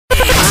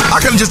I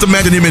can just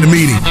imagine him in the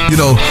meeting.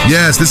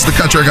 Yes, this is the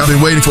contract I've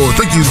been waiting for.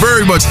 Thank you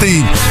very much,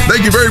 Steve.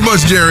 Thank you very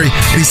much, Jerry.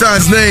 And he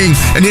signs his name,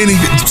 and then he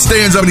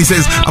stands up and he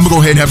says, I'm going to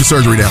go ahead and have the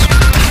surgery now.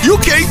 You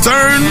can't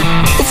turn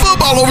the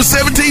football over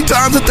 17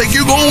 times and think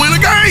you're going to win a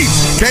game.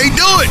 Can't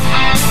do it.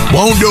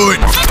 Won't do it.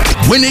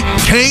 When it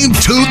came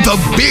to the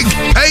big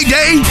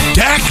payday,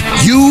 Dak,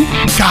 you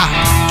got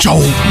your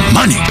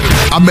money.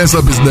 I mess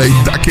up his name.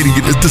 I can't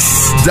even get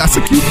this.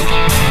 That's a kitty?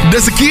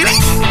 That's a kitty?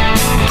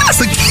 That's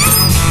a kitty?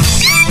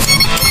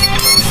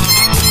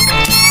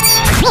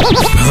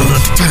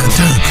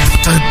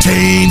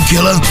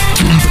 Killer.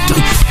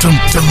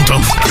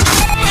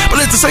 But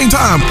at the same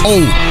time,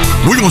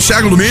 we're going to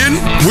shackle them in?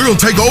 We're going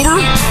to take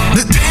over?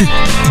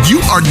 You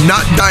are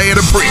not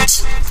Diana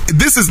Prince.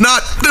 This is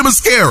not the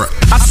mascara.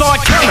 I saw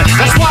it coming.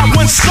 That's why I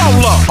went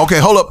solo. Okay,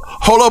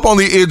 hold up on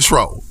the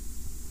intro.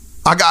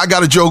 I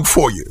got a joke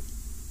for you.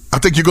 I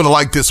think you're going to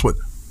like this one.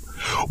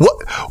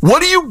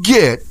 What do you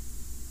get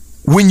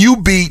when you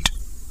beat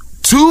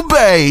 2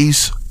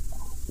 Bays,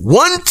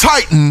 1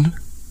 Titan,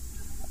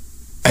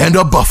 and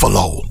a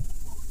Buffalo?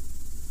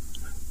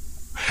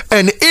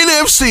 An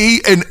NFC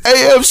and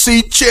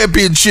AFC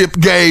championship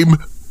game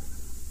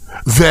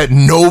that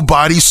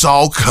nobody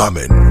saw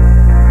coming.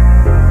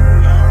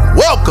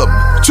 Welcome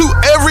to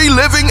every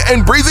living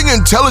and breathing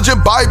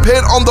intelligent biped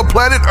on the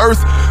planet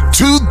Earth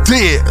to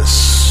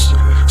this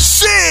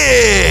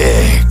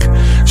sick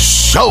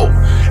show.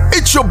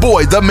 It's your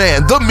boy, the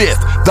man, the myth,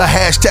 the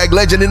hashtag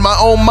legend in my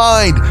own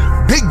mind,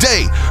 Big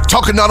Day,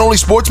 talking not only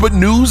sports but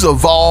news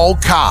of all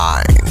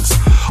kinds.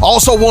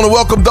 Also want to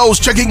welcome those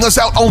checking us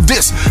out on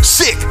this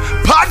sick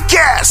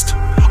podcast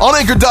on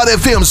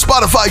Anchor.fm,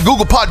 Spotify,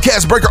 Google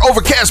Podcast, Breaker,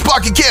 Overcast,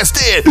 Pocket Cast,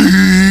 and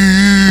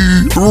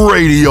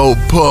Radio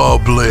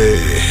Public.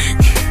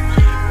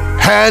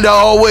 And I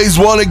always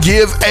want to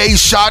give a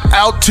shout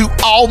out to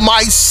all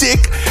my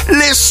sick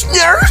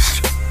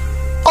listeners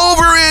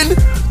over in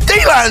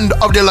the land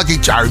of the Lucky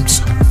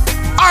Charms,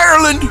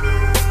 Ireland,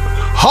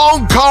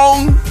 Hong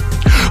Kong,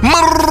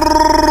 Morocco,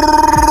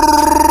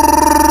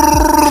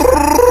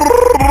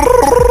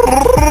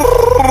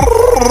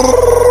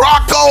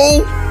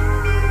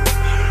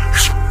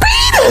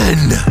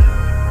 Sweden,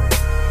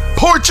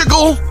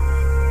 Portugal,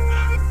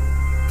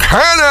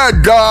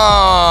 Canada,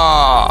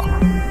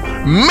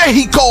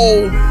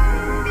 Mexico,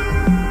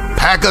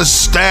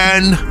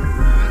 Pakistan,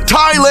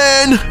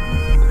 Thailand,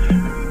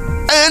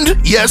 and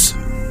yes,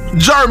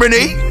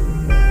 Germany,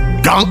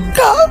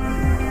 Danke,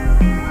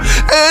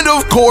 and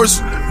of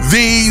course,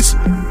 these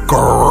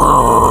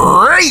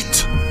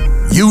great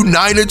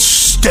United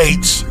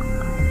States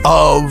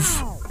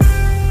of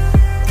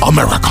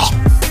America.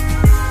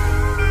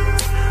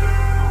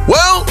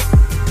 Well,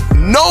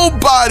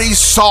 nobody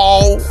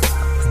saw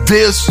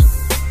this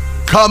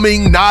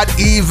coming, not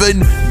even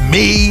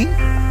me.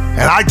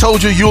 And I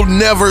told you you'll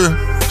never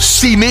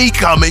see me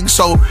coming.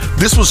 So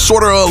this was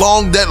sort of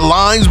along that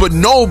lines, but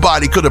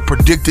nobody could have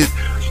predicted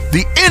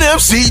the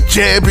NFC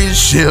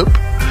Championship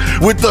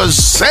with the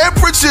San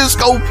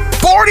Francisco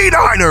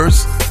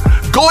 49ers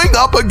going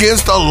up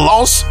against the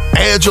Los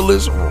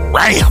Angeles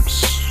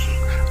Rams.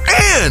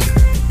 And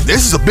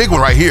this is a big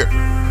one right here.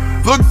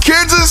 The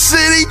Kansas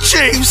City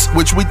Chiefs,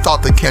 which we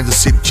thought the Kansas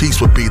City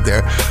Chiefs would be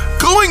there,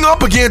 going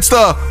up against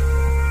the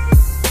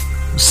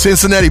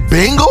Cincinnati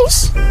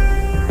Bengals?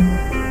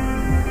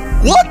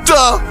 What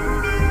the?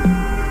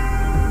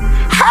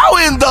 How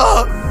in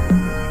the?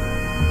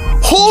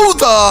 Who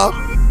the?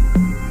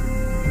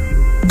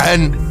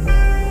 And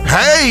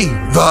hey,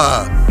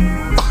 the?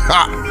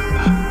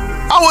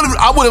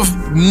 I would have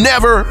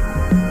never,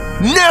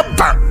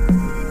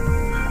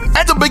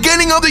 at the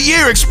beginning of the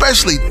year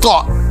especially,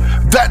 thought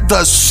that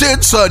the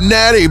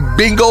Cincinnati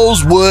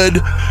Bengals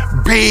would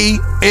be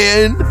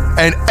in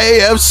an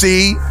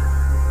AFC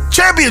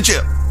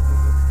championship.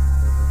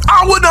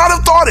 I would not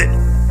have thought it.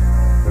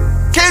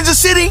 Kansas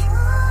City?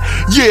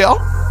 Yeah.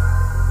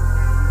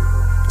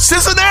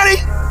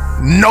 Cincinnati?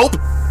 Nope.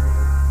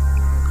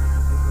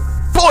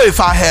 Boy, if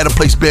I had to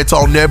place bets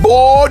on that,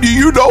 boy, do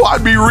you know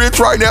I'd be rich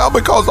right now,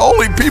 because the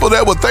only people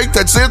that would think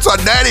that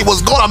Cincinnati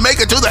was going to make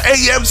it to the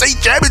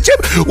AFC championship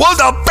was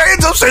the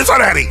fans of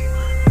Cincinnati.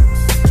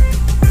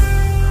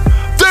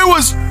 There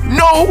was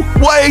no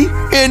way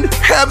in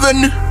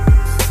heaven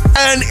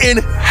and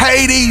in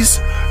Hades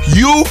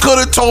you could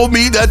have told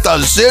me that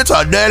the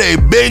Cincinnati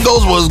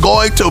Bengals was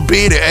going to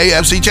be the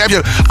AFC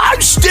champion. I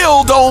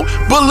still don't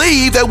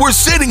believe that we're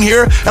sitting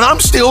here and I'm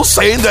still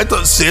saying that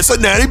the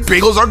Cincinnati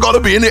Bengals are going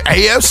to be in the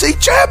AFC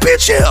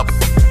championship.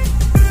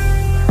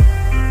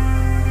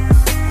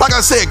 Like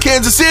I said,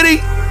 Kansas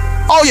City,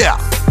 oh yeah.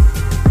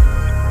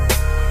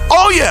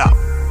 Oh yeah.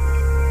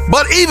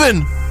 But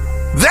even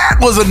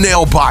that was a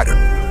nail biter.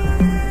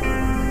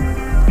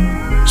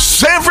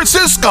 San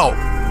Francisco.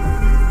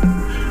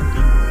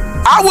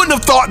 I wouldn't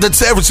have thought that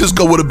San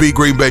Francisco would have beat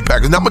Green Bay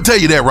Packers. Now, I'm going to tell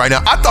you that right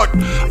now. I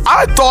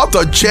thought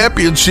the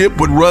championship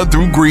would run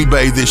through Green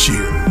Bay this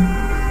year.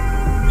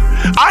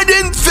 I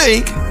didn't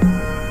think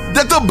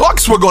that the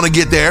Bucs were going to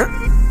get there.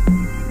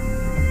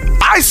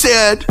 I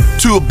said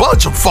to a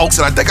bunch of folks,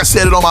 and I think I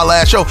said it on my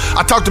last show.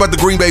 I talked about the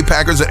Green Bay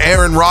Packers and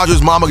Aaron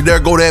Rodgers, mama, there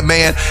go that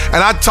man. And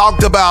I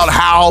talked about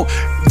how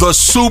the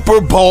Super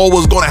Bowl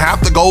was going to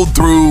have to go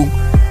through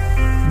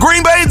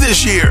Green Bay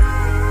this year.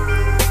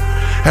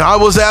 And I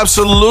was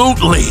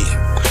absolutely,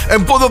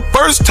 and for the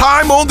first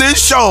time on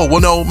this show,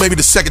 well, no, maybe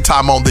the second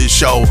time on this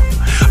show,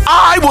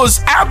 I was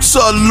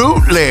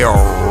absolutely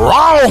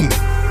wrong.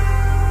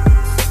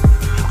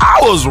 I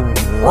was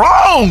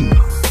wrong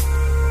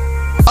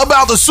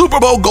about the Super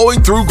Bowl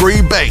going through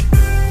Green Bay,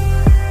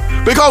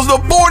 because the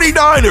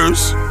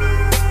 49ers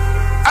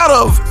out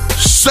of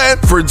San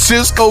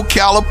Francisco,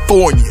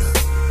 California,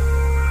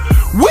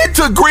 went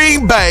to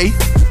Green Bay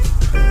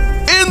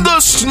in the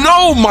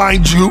snow,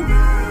 mind you.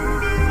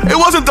 It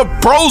wasn't the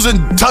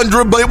frozen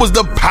tundra, but it was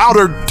the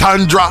powdered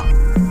tundra,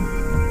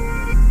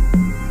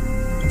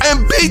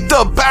 and beat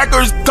the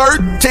Packers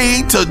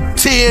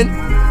 13-10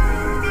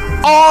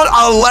 on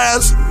a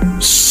last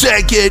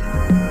second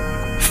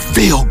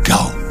field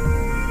goal.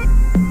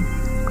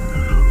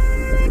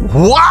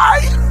 Why?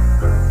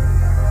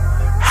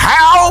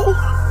 How?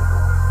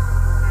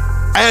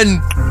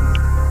 And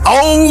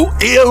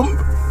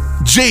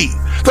OMG.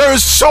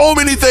 There's so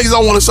many things I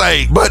want to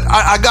say, but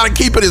I got to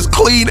keep it as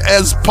clean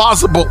as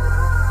possible.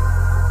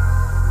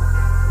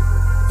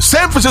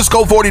 San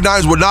Francisco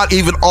 49ers were not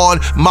even on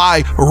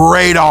my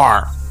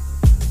radar.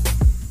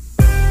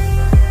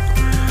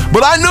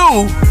 But I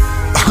knew,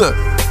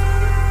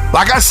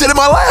 like I said in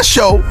my last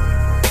show,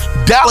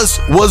 Dallas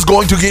was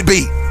going to get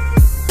beat.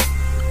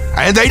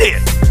 And they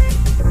did.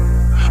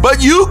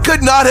 But you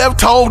could not have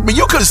told me,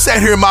 you could have sat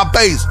here in my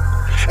face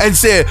and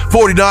said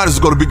 49ers is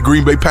going to beat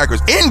Green Bay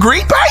Packers in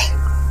Green Bay?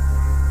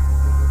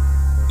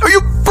 Are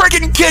you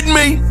freaking kidding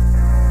me?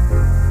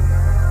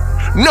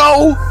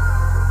 No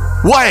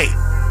way.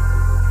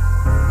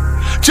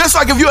 Just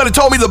like if you had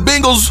told me the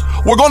Bengals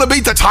were going to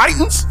beat the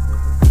Titans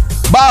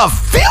by a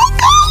field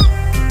goal?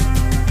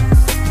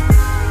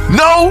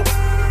 No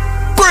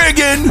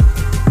friggin'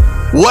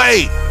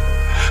 way.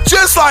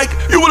 Just like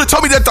you would have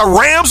told me that the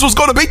Rams was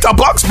going to beat the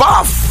Bucs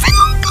by a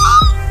field goal?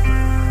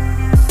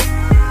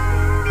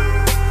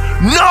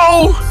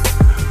 No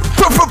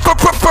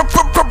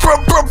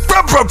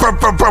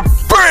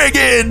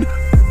friggin'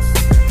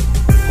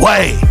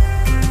 way.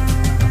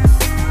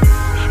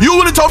 You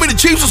would have told me the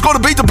Chiefs was going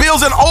to beat the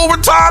Bills in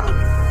overtime?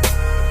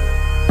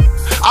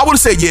 I would have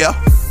said yeah.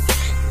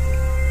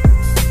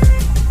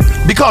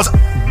 Because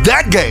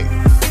that game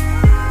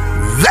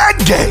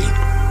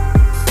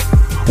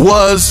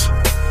was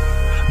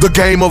the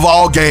game of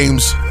all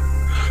games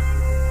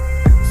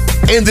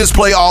in this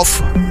playoff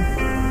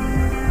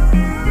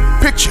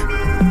picture,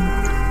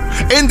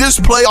 in this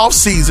playoff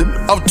season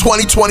of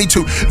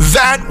 2022.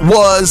 That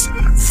was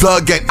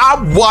the game.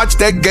 I watched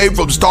that game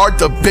from start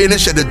to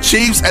finish, and the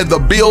Chiefs and the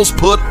Bills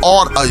put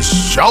on a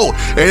show.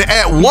 And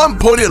at one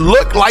point, it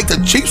looked like the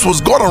Chiefs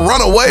was going to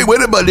run away with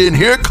it, but then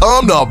here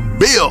come the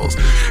Bills.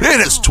 Then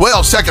it's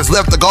 12 seconds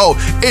left to go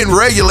in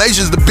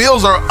regulations. The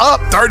Bills are up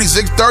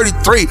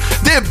 36-33.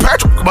 Then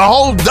Patrick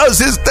Mahomes does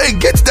his thing,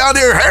 gets down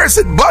there.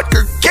 Harrison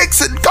Butker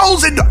kicks it,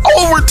 goes into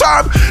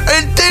overtime,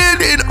 and then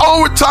in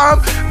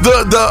overtime,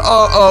 the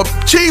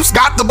Chiefs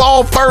got the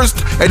ball first,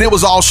 and it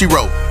was all she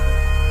wrote.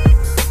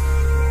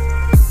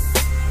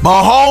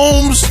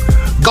 Mahomes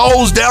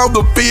goes down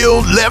the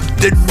field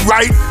left and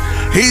right.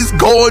 He's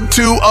going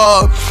to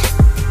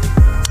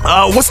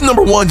what's the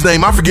number one's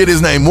name? I forget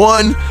his name.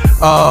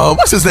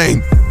 What's his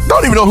name?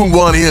 Don't even know who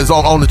one is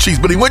on the Chiefs,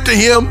 but he went to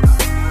him.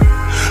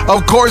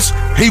 Of course,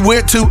 he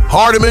went to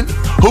Hardeman,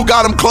 who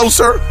got him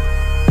closer.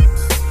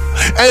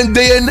 And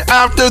then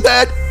after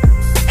that,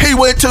 he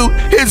went to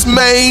his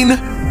main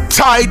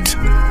tight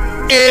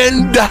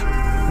end,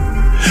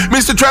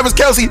 Mr. Travis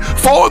Kelce,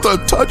 for the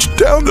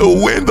touchdown to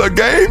win the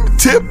game,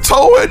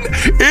 tiptoeing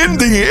in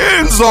the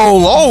end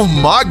zone. Oh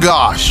my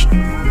gosh.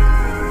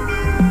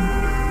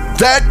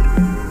 That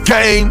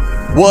game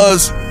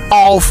was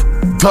off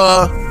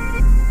the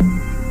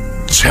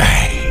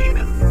chain.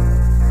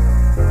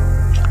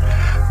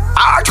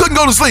 I couldn't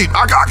go to sleep.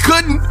 I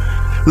couldn't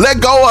let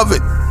go of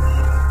it.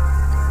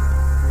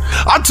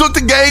 I took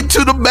the game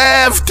to the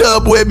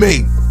bathtub with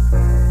me.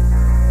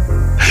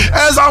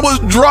 As I was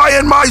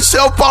drying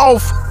myself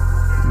off,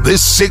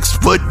 this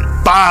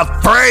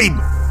 6'5" frame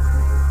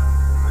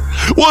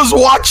was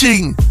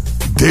watching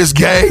this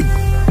game.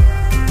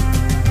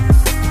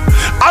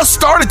 I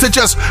started to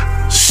just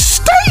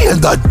stay in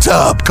the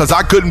tub because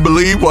I couldn't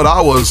believe what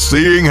I was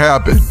seeing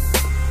happen.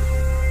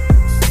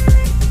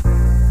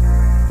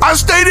 I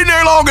stayed in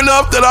there long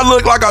enough that I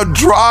looked like a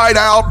dried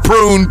out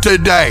prune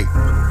today,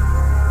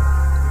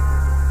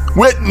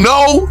 with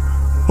no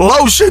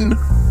lotion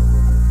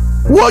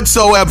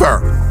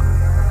whatsoever.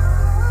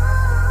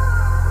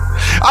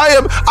 I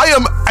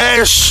am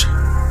ash-y.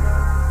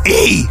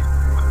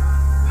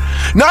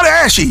 Not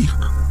ashy.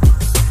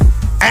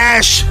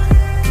 Ash-y.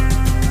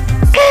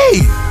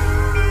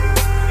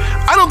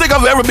 I don't think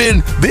I've ever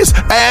been this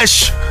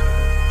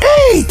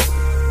ash-y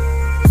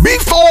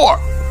before.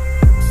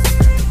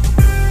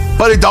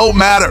 But it don't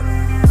matter,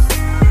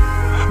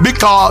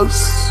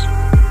 because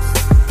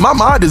my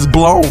mind is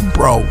blown,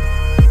 bro.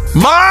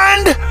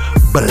 Mind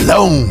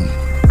blown.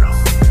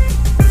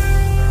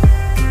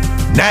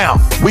 Now,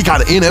 we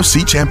got an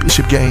NFC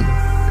championship game.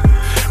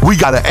 We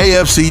got an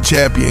AFC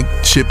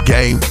championship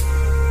game.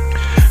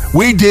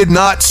 We did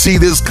not see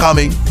this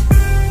coming.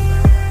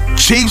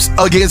 Chiefs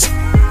against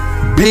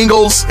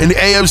Bengals in the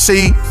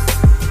AFC,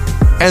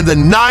 and the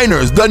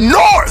Niners, the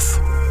North,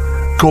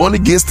 going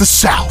against the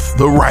South,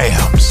 the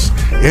Rams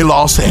in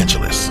Los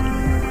Angeles.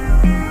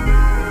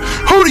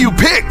 Who do you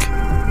pick?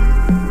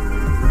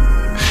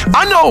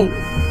 I know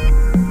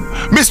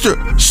Mr.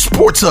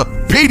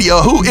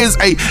 Sportsopedia, who is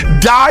a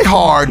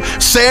diehard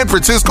San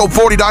Francisco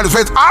 49ers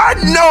fan. I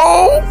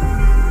know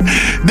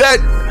that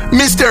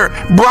Mr.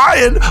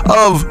 Brian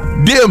of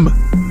Dim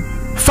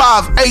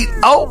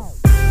 580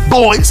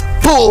 Boys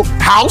Full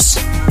House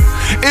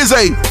is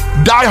a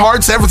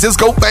diehard San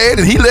Francisco fan,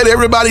 and he let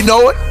everybody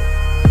know it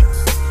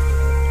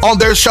on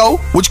their show,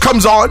 which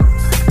comes on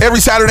every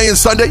Saturday and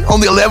Sunday on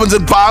the 11s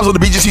and 5s on the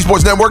BGC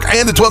Sports Network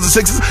and the 12s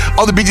and 6s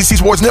on the BGC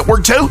Sports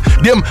Network too.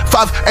 Them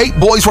 5'8"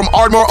 boys from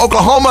Ardmore,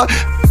 Oklahoma.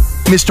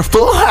 Mr.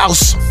 Full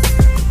House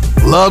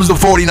loves the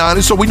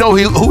 49ers, so we know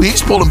who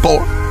he's pulling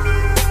for.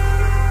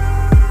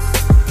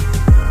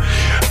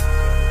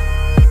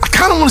 I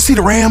kind of want to see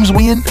the Rams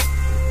win.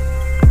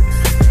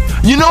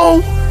 You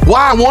know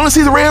why I want to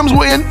see the Rams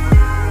win?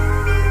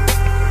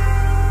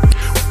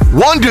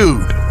 One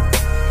dude,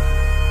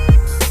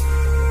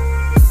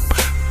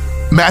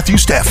 Matthew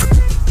Stafford.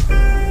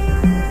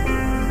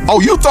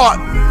 Oh, you thought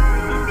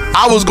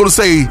I was going to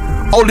say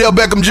Odell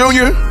Beckham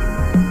Jr.?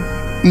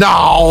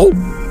 No,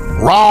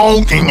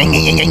 wrong.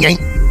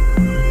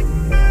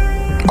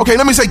 Okay,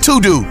 let me say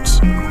two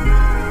dudes.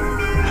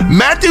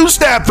 Matthew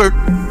Stafford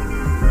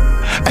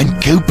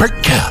and Cooper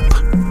Kupp.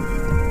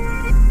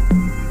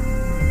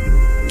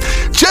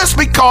 Just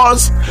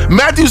because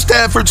Matthew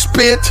Stafford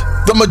spent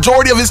the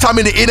majority of his time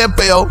in the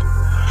NFL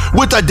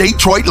with the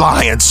Detroit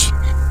Lions.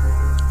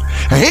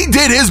 And he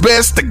did his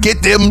best to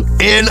get them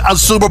in a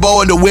Super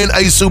Bowl and to win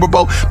a Super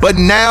Bowl. But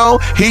now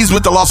he's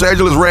with the Los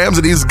Angeles Rams,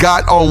 and he's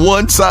got on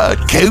one side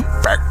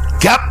Cooper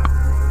Kupp,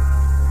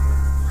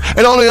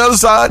 and on the other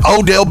side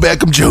Odell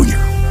Beckham Jr.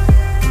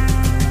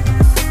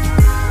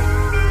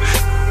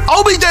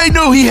 OBJ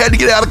knew he had to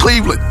get out of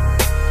Cleveland.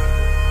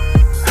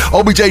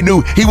 OBJ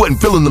knew he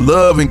wasn't feeling the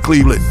love in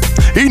Cleveland.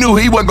 He knew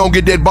he wasn't going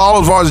to get that ball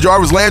as far as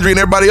Jarvis Landry and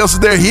everybody else is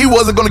there. He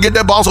wasn't going to get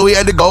that ball, so he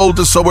had to go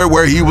to somewhere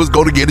where he was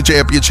going to get a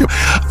championship.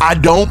 I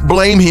don't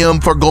blame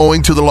him for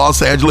going to the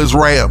Los Angeles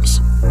Rams.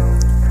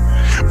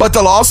 But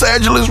the Los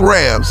Angeles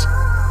Rams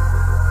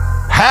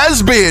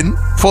has been,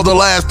 for the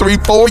last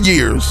 3-4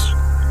 years,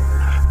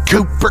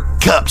 Cooper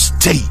Kupp's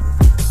team.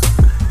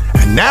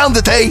 And now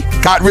that they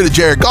got rid of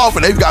Jared Goff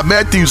and they've got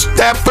Matthew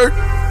Stafford,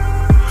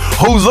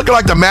 who's looking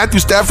like the Matthew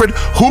Stafford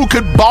who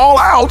could ball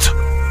out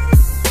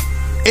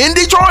in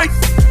Detroit.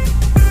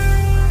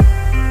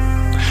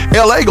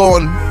 LA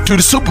going to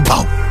the Super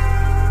Bowl.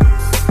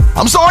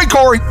 I'm sorry,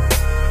 Corey.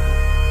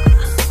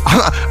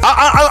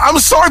 I'm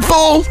sorry,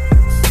 fool.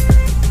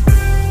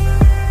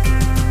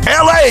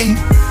 LA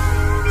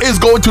is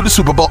going to the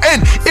Super Bowl.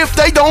 And if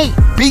they don't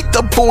beat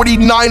the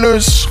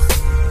 49ers,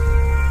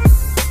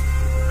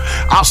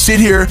 I'll sit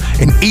here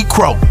and eat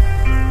crow.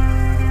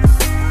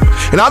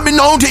 And I've been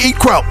known to eat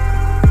crow.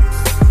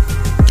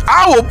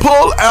 I will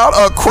pull out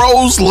a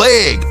crow's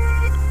leg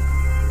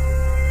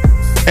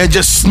and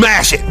just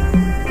smash it.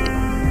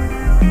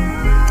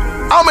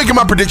 I'm making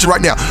my prediction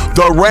right now.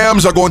 The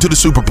Rams are going to the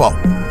Super Bowl.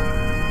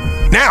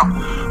 Now,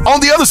 on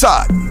the other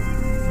side,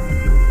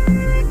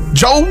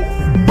 Joe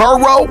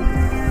Burrow,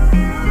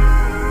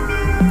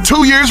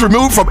 2 years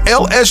removed from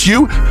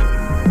LSU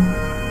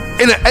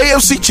in an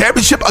AFC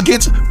championship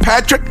against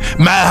Patrick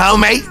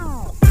Mahomes.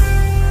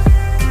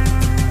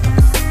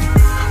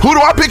 Who do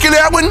I pick in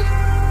that one?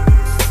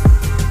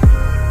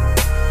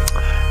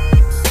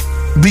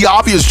 The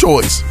obvious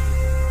choice,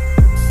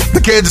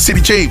 the Kansas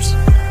City Chiefs.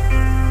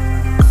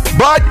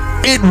 But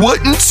it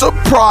wouldn't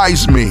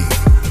surprise me.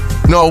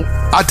 No,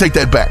 I take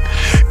that back.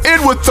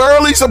 It would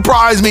thoroughly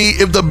surprise me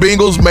if the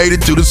Bengals made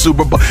it to the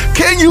Super Bowl.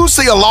 Can you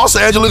see a Los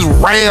Angeles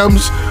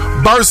Rams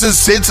versus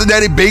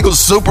Cincinnati Bengals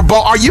Super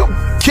Bowl? Are you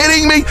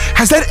kidding me?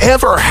 Has that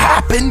ever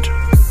happened?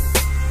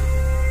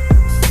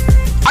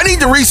 I need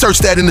to research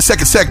that in the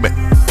second segment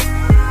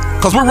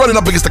because we're running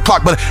up against the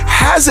clock, but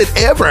has it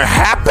ever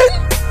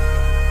happened?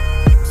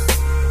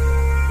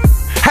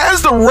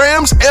 Has the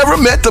Rams ever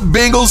met the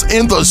Bengals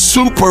in the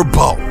Super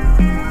Bowl?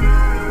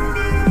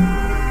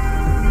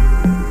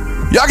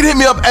 Y'all can hit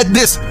me up at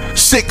This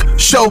Sick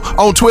Show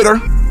on Twitter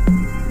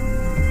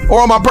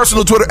or on my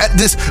personal Twitter at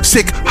This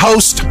Sick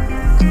Host.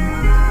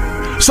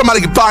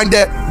 Somebody can find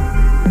that.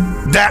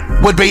 That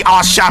would be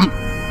awesome.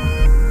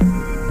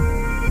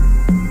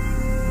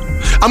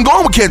 I'm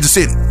going with Kansas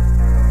City.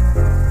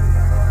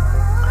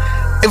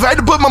 If I had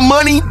to put my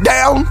money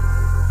down,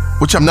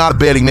 which I'm not a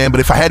betting man, but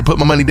if I had to put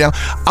my money down,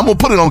 I'm going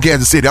to put it on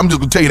Kansas City. I'm just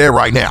going to tell you that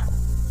right now.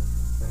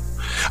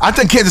 I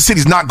think Kansas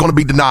City's not going to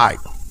be denied.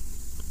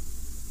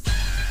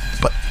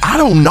 But I I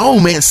don't know,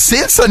 man.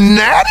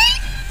 Cincinnati?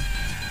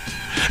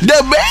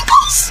 The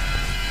Bengals?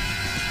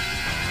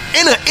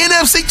 In an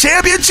NFC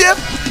championship?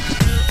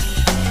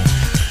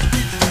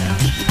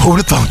 Who'd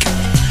have thunk it?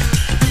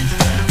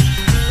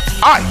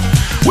 All right,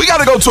 we got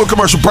to go to a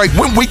commercial break.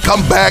 When we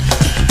come back,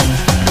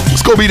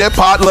 it's going to be that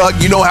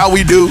potluck. You know how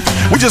we do.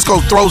 We just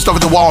go throw stuff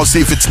at the wall and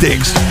see if it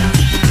sticks.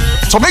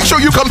 So make sure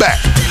you come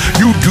back.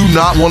 You do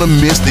not want to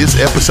miss this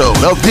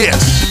episode of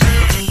this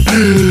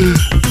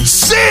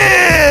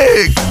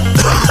Sick!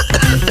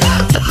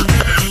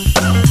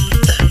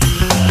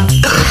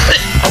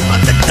 I'm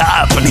about to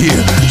die up in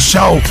here.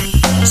 Show.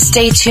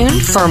 Stay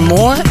tuned for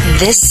more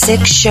This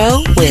Sick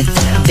Show with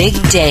Big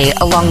Day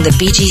along the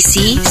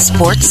BGC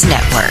Sports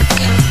Network.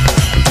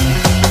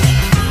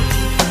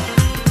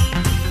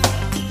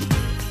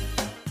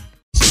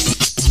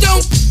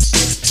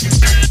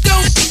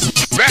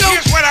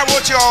 Here's what I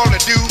want you all to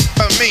do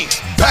for me.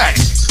 Back.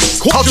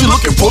 Cause you're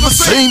looking for the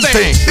same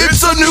thing.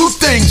 It's a new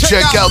thing.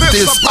 Check out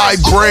this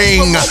I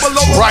bring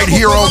right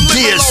here on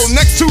this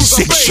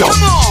Sick Show.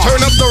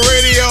 Turn up the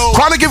radio.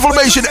 Chronic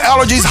inflammation,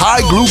 allergies, high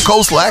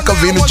glucose, lack of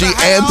energy,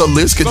 and the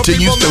list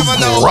continues to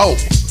grow.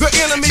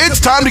 It's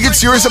time to get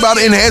serious about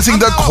enhancing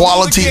the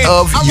quality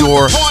of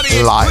your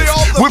life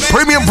with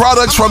premium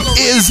products from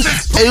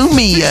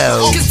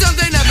Omicron.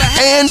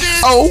 And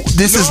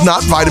this is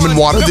not vitamin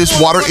water. This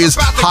water is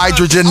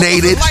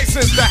hydrogenated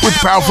with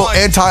powerful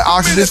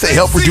antioxidants that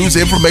help reduce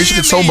inflammation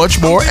and so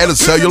much more at a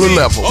cellular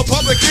level.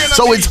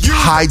 So it's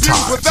high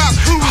time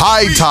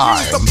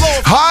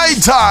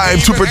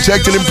to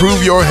protect and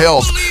improve your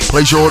health.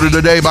 Place your order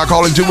today by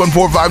calling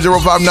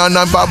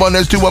 214-505-9951.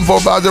 That's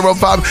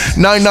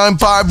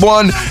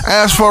 214-505-9951.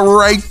 Ask for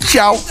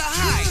Rachel.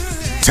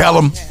 Tell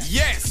them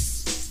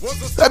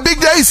that Big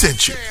Day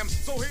sent you.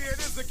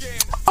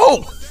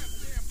 Oh,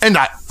 and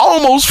I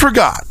almost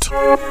forgot.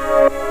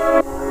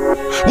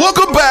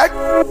 Welcome back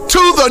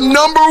to the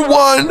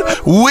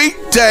 #1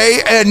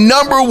 weekday and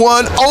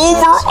 #1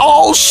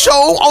 overall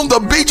show on the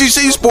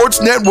BGC Sports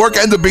Network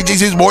and the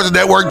BGC Sports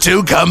Network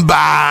 2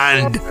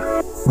 combined.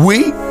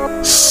 We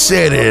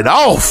set it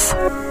off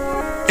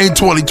in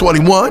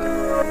 2021.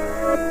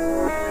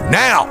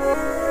 Now,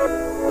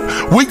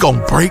 we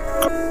gonna break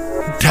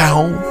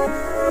down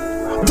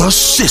the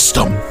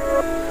system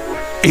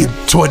in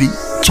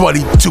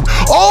 2022.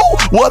 Oh,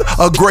 what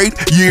a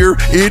great year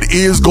it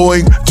is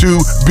going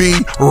to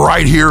be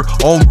right here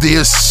on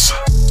this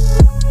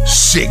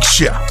Sick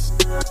Show.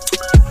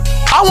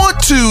 I want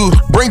to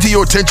bring to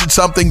your attention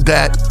something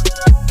that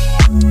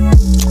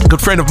a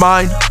good friend of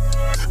mine,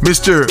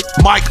 Mr.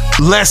 Mike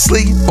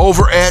Leslie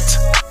over at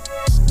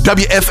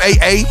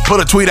WFAA, put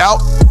a tweet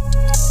out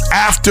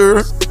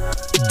after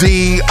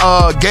the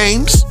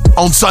games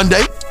on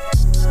Sunday.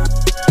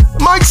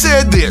 Mike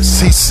said this.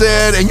 He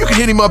said, and you can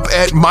hit him up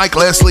at Mike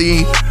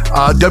Leslie,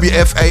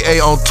 WFAA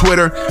on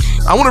Twitter.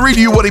 I want to read to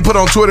you what he put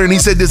on Twitter, and he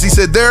said this. He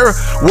said, there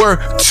were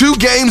 2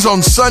 games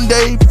on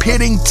Sunday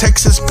pitting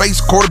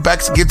Texas-based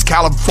quarterbacks against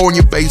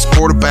California-based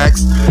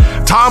quarterbacks.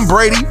 Tom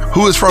Brady,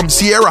 who is from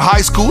Sierra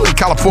High School in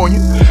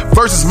California,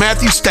 versus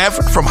Matthew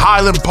Stafford from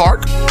Highland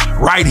Park,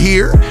 right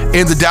here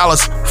in the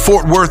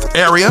Dallas-Fort Worth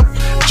area.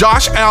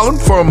 Josh Allen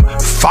from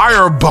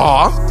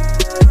Firebaugh.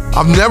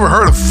 I've never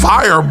heard of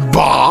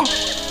Firebaugh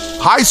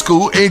High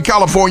School in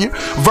California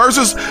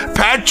versus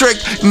Patrick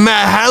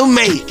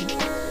Mahomes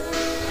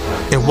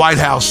in White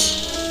House,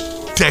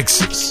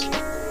 Texas.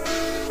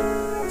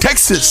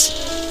 Texas,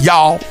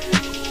 y'all,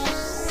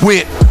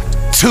 went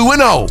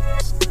 2-0.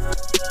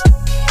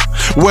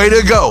 Way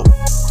to go,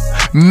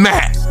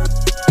 Matt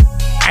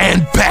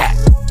and Pat.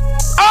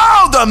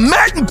 Oh, the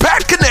Matt and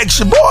Pat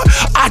connection, boy.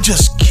 I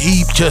just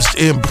keep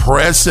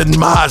impressing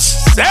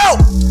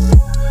myself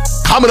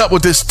coming up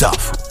with this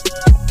stuff.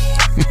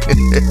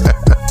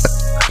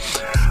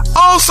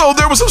 Also,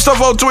 there was some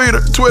stuff on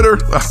Twitter.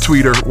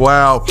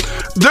 Wow.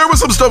 There was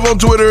some stuff on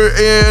Twitter,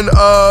 and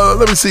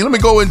let me see. Let me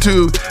go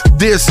into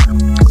this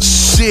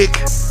sick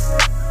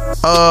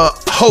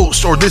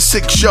host or this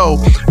sick show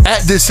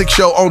at this sick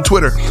show on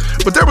Twitter.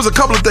 But there was a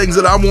couple of things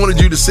that I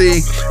wanted you to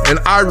see, and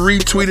I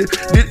retweeted.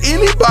 Did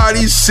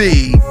anybody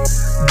see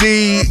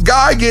the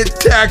guy get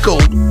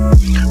tackled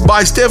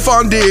by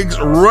Stephon Diggs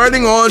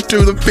running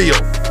onto the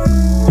field?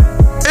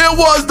 It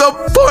was the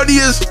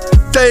funniest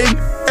thing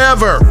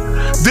ever.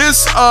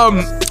 This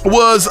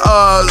was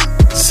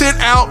sent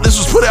out. This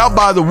was put out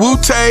by the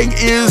Wu-Tang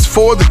is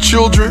for the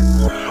Children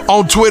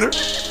on Twitter.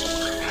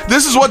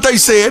 This is what they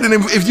said, and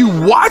if you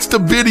watch the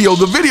video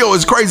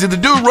is crazy. The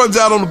dude runs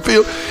out on the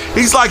field.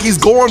 He's like he's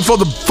going for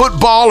the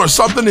football or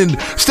something, and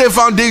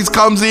Stephon Diggs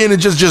comes in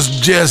and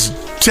just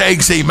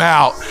takes him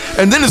out.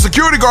 And then the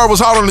security guard was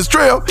hot on his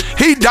trail.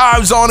 He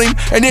dives on him,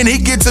 and then he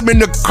gets him in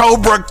the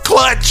Cobra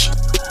clutch.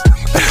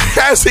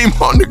 Has him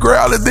on the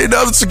ground, and then the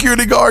other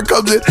security guard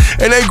comes in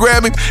and they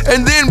grab him,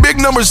 and then big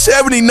number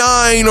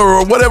 79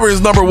 or whatever his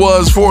number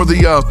was for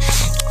the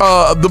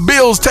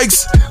Bills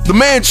takes the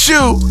man's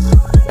shoe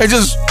and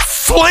just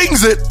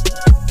flings it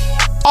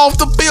off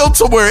the field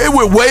somewhere. It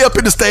went way up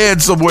in the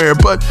stand somewhere,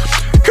 but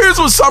Here's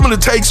what some of the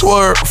takes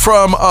were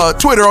from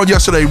Twitter on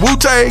yesterday.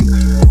 Wu-Tang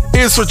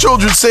is for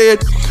Children said,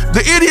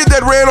 the idiot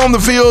that ran on the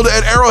field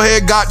at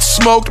Arrowhead got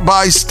smoked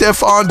by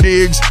Stephon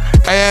Diggs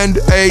and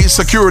a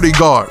security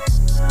guard.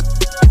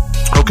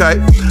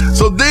 Okay,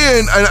 so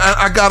then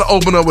I got to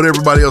open up what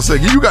everybody else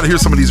said. You got to hear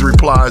some of these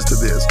replies to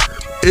this.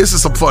 This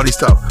is some funny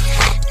stuff.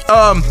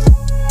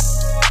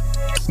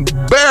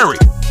 Barry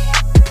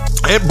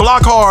at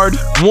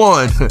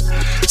Blockhard1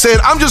 said,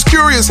 I'm just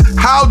curious,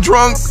 how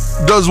drunk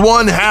does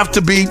one have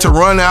to be to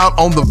run out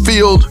on the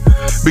field?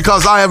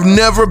 Because I have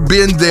never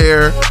been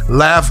there.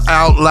 Laugh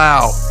out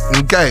loud.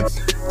 Okay.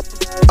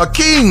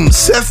 Akeem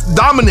Seth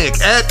Dominic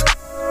at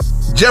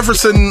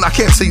Jefferson, I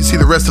can't see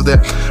the rest of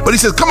that, but he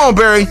says, come on,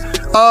 Barry,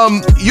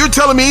 you're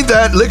telling me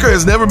that liquor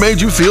has never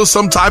made you feel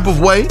some type of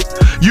way?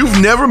 You've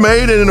never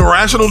made an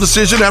irrational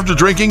decision after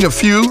drinking a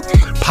few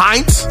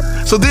pints?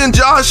 So then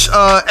Josh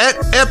at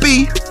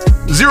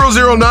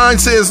Epi009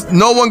 says,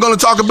 no one gonna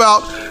talk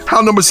about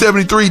how number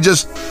 73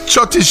 just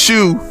chucked his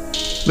shoe,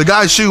 the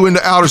guy's shoe,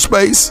 into outer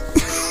space.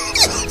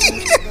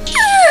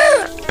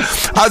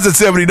 I said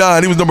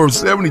 79, he was number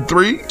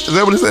 73, is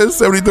that what it says,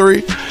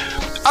 73?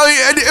 I mean,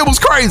 it was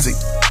crazy.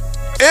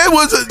 It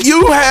was,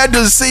 you had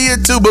to see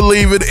it to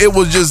believe it. It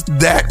was just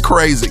that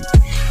crazy.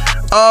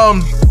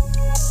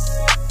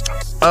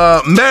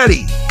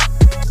 Maddie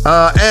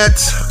at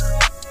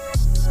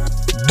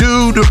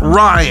Dude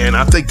Ryan,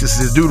 I think this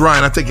is Dude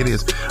Ryan, I think it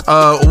is.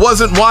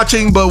 Wasn't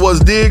watching, but was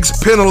Diggs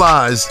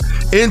penalized?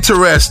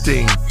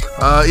 Interesting.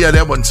 Yeah,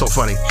 that wasn't so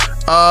funny.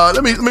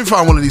 Let me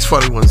find one of these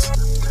funny ones.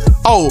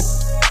 Oh,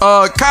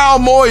 Kyle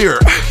Moyer,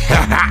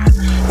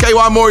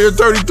 KY Moyer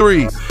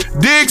 33.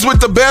 Diggs with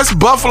the best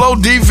Buffalo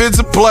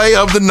defensive play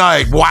of the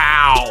night.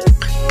 Wow.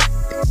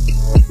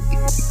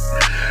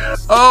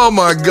 Oh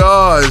my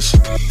gosh.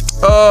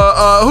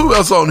 Who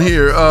else on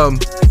here?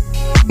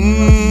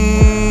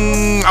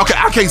 Okay,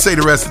 I can't say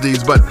the rest of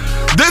these, but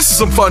this is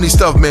some funny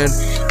stuff, man.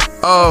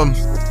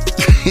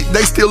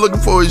 They still looking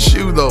for his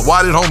shoe though.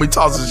 Why did homie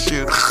toss his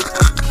shoe?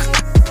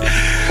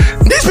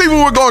 These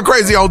people were going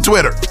crazy on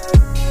Twitter.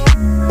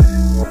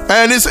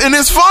 And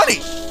it's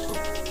funny.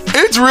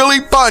 It's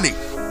really funny.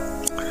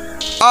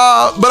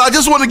 But I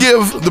just want to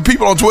give the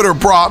people on Twitter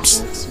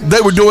props. They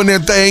were doing their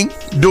thing,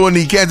 doing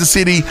the Kansas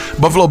City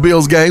Buffalo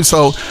Bills game.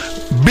 So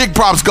big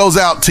props goes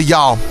out to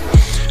y'all.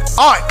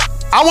 All right,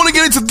 I want to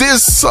get into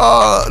this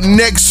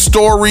next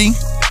story.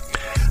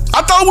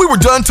 I thought we were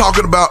done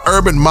talking about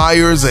Urban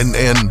Meyers, and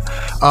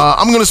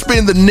I'm going to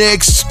spend the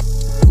next,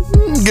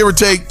 give or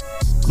take,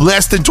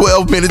 less than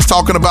 12 minutes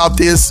talking about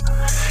this.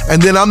 And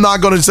then I'm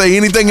not going to say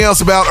anything else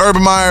about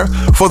Urban Meyer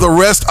for the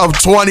rest of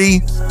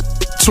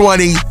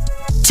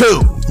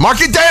 2022.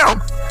 Mark it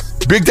down.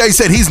 Big Day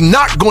said he's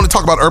not going to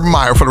talk about Urban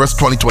Meyer for the rest of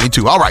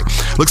 2022. All right.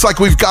 Looks like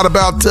we've got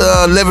about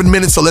 11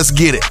 minutes, so let's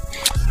get it.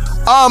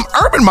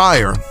 Urban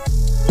Meyer,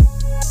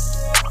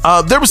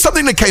 there was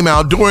something that came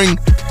out during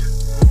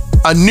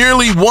a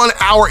nearly 1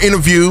 hour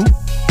interview.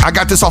 I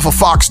got this off of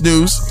Fox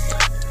News.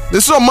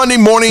 This is on Monday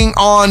morning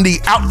on the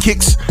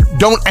Outkicks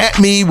Don't At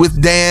Me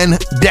with Dan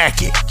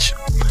Dakich.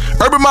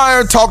 Urban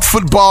Meyer talked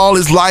football,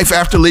 his life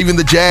after leaving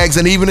the Jags,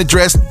 and even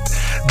addressed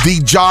the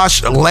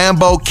Josh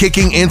Lambo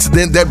kicking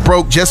incident that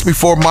broke just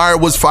before Meyer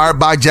was fired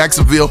by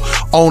Jacksonville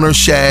owner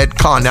Shad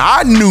Khan. Now,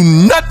 I knew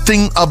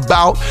nothing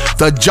about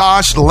the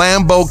Josh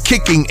Lambo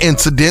kicking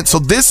incident, so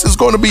this is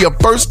going to be a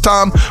first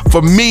time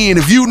for me, and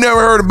if you never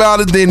heard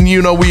about it, then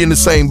you know we in the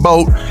same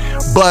boat.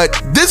 But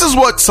this is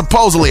what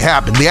supposedly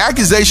happened. The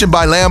accusation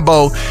by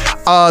Lambo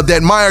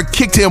that Meyer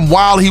kicked him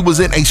while he was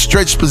in a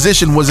stretched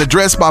position was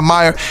addressed by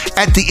Meyer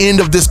at the end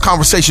of this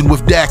conversation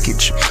with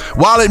Dakich.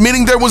 While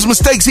admitting there was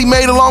mistakes he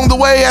made along the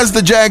way as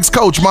the Jags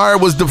coach, Meyer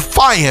was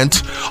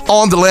defiant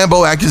on the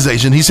Lambo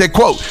accusation. He said,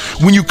 quote,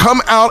 when you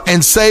come out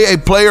and say a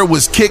player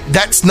was kicked,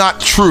 that's not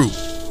true.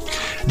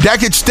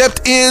 Dakich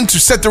stepped in to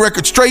set the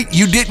record straight.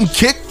 You didn't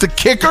kick the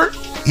kicker?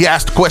 He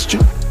asked the question.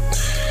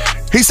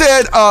 He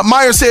said,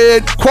 Meyer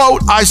said,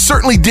 quote, I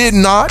certainly did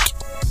not.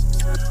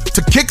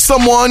 To kick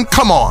someone,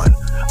 come on.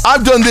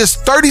 I've done this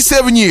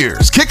 37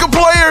 years. Kick a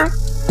player?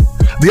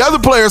 The other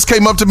players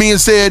came up to me and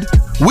said,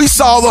 we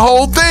saw the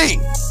whole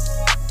thing.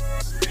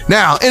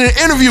 Now, in an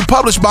interview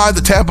published by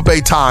the Tampa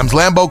Bay Times,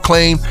 Lambo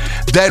claimed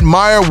that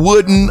Meyer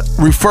wouldn't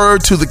refer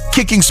to the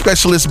kicking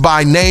specialist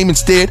by name.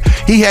 Instead,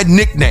 he had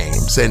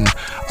nicknames. And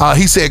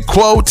he said,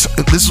 quote,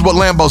 this is what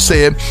Lambo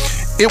said,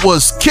 it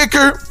was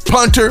kicker,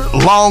 punter,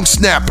 long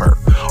snapper,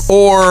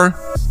 or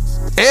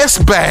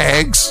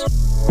S-bags,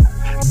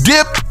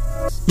 dip,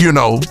 you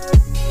know,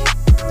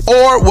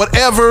 or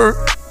whatever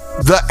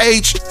the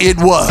H it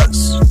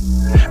was.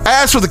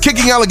 As for the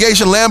kicking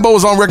allegation, Lambo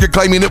was on record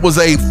claiming it was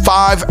a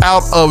 5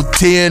 out of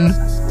 10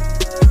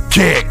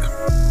 kick.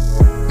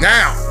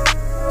 Now,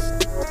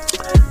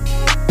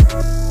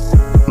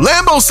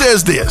 Lambo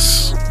says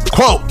this,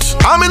 quote,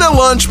 I'm in a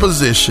lunge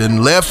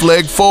position, left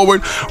leg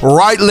forward,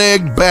 right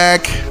leg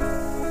back.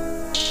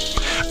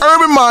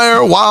 Urban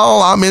Meyer,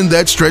 while I'm in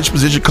that stretch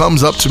position,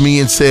 comes up to me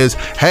and says,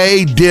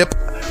 hey, dip,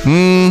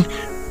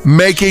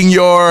 make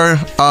your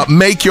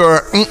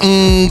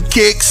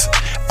kicks.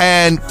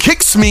 and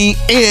kicks me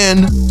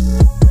in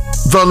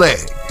the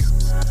leg.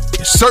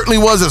 It certainly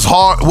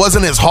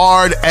wasn't as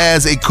hard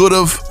as it could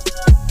have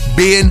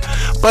been,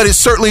 but it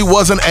certainly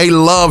wasn't a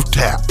love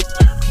tap.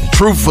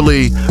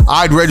 Truthfully,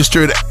 I'd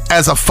register it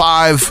as a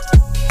 5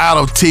 out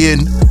of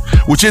 10,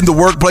 which in the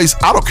workplace,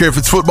 I don't care if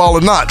it's football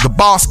or not, the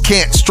boss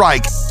can't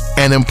strike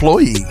an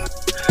employee.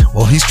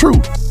 Well, he's true.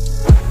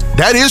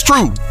 That is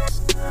true.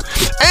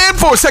 And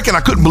for a second,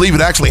 I couldn't believe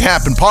it actually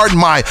happened. Pardon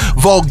my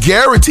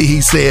vulgarity,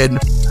 he said.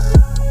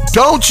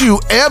 Don't you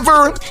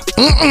ever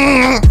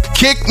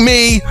kick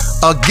me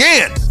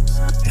again.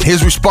 And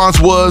his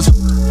response was,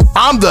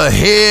 I'm the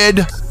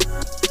head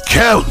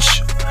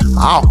coach.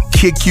 I'll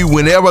kick you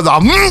whenever I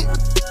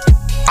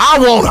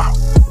wanna.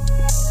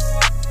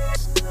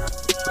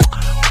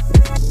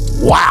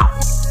 Wow.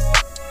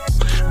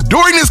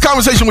 During this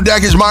conversation with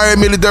Dak, Meyer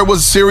admitted there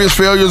was serious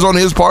failures on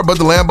his part, but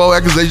the Lambeau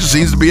accusation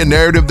seems to be a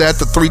narrative that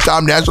the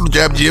 3-time national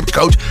championship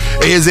coach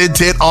is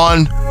intent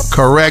on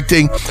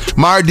correcting.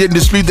 Meyer didn't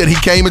dispute that he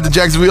came into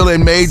Jacksonville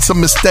and made some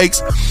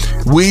mistakes.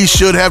 We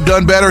should have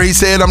done better, he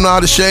said. I'm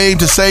not ashamed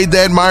to say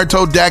that, Meyer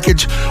told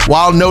Dakich,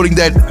 while noting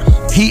that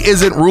he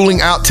isn't ruling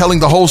out telling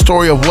the whole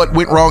story of what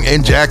went wrong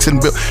in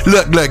Jacksonville.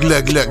 Look.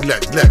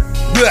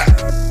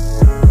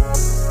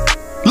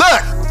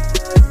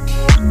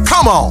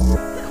 Come on.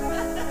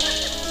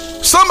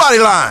 Somebody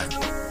lying.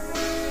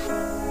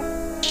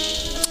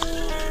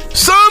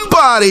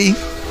 Somebody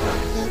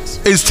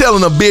is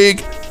telling a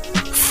big,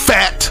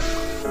 fat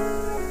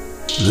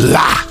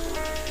lie.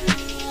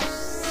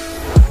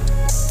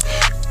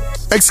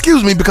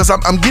 Excuse me, because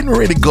I'm getting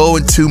ready to go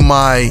into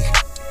my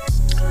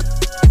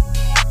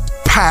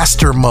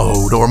pastor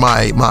mode or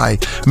my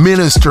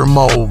minister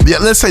mode. Yeah,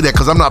 let's say that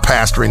because I'm not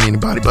pastoring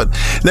anybody, but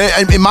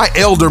in my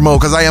elder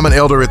mode, because I am an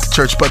elder at the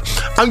church. But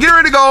I'm getting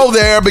ready to go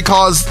there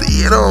because,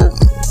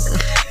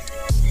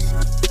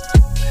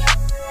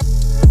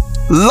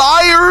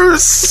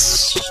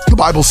 liars, the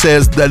Bible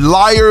says that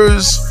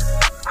liars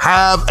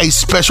have a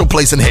special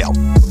place in hell.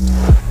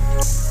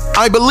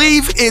 I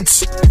believe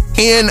it's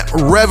in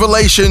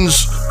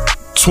Revelations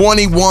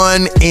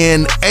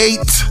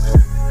 21:8.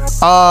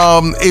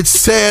 It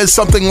says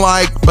something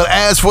like, but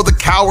as for the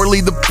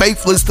cowardly, the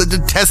faithless, the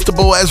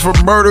detestable, as for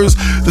murderers,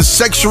 the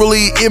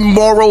sexually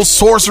immoral,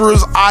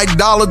 sorcerers,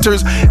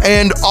 idolaters,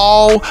 and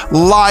all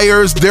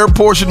liars, their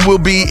portion will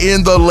be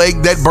in the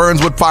lake that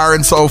burns with fire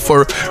and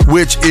sulfur,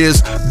 which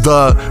is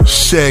the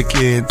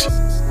second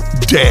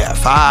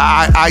death.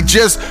 I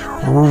just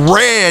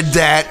read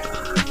that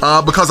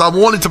because I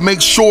wanted to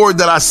make sure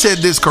that I said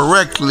this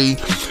correctly.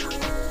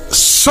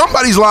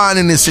 Somebody's lying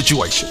in this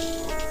situation.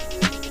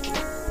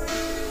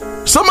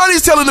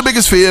 Somebody's telling the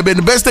biggest fib, and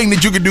the best thing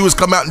that you can do is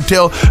come out and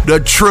tell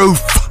the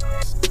truth.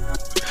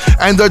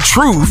 And the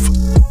truth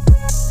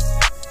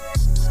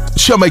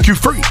shall make you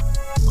free.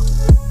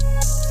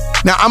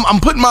 Now,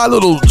 I'm putting my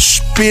little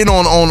spin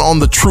on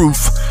the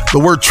truth, the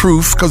word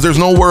truth, because there's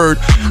no word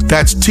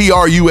that's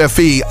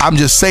T-R-U-F-E. I'm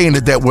just saying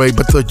it that way.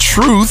 But the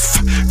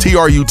truth,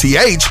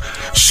 T-R-U-T-H,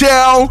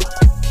 shall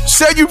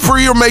set you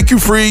free or make you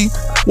free.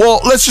 Well,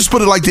 let's just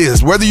put it like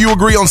this. Whether you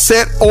agree on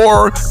set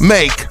or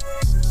make,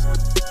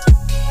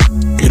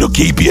 it'll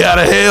keep you out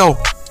of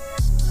hell.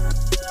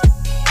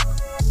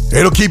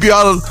 It'll keep you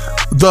out of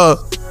the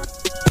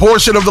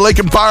portion of the lake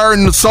and fire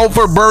and the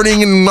sulfur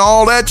burning and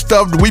all that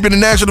stuff, the weeping and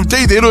gnashing of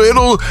teeth. It'll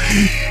do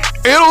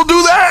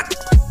that.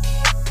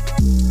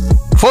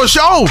 For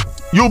sure.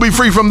 You'll be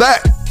free from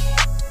that.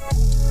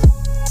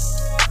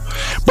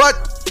 But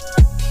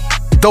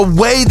the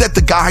way that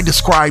the guy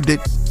described it,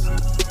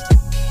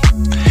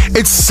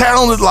 it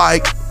sounded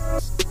like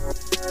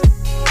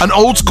an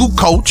old school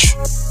coach.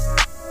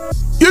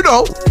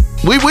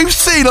 We've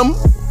seen them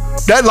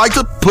that like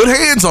to put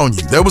hands on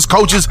you. There was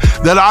coaches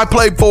that I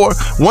played for.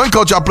 One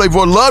coach I played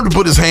for loved to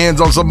put his hands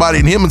on somebody,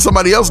 and him and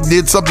somebody else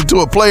did something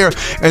to a player,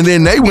 and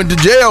then they went to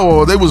jail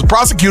or they was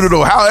prosecuted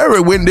or however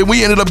it went. Then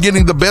we ended up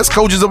getting the best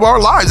coaches of our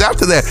lives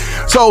after that.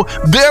 So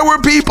there were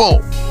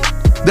people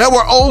that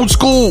were old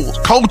school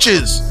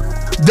coaches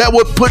that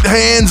would put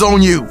hands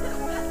on you.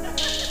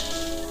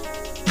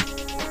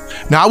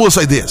 Now, I will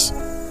say this.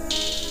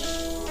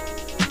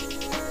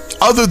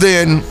 Other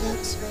than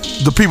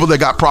the people that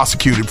got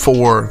prosecuted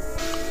for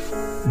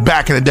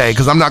back in the day,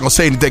 because I'm not going to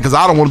say anything because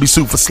I don't want to be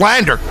sued for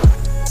slander.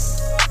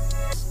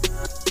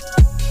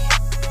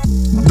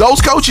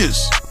 Those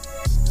coaches,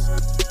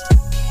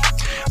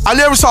 I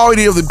never saw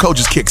any of them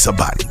coaches kick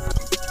somebody.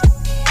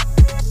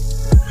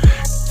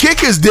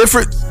 Kick is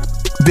different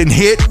than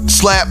hit,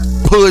 slap,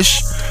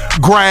 push,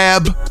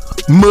 grab,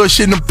 mush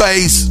in the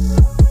face,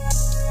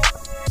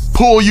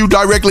 pull you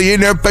directly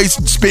in their face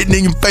and spitting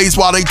in your face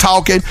while they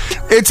talking.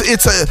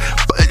 It's a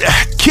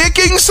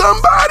kicking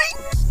somebody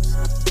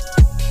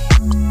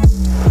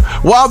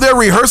while they're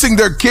rehearsing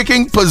their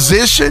kicking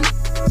position.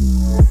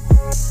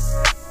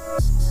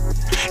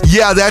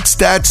 Yeah, that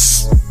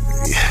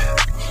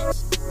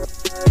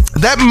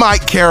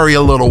might carry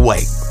a little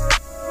weight.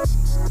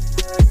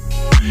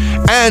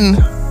 And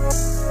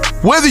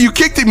whether you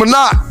kicked him or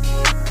not,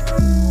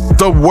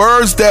 the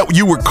words that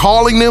you were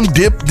calling them,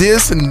 dip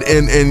this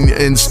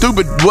and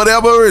stupid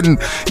whatever, and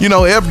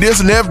F this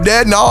and F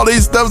that and all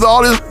these stuff,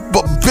 all this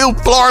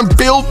filth,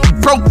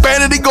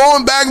 profanity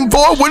going back and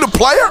forth with a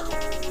player,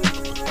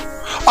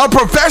 a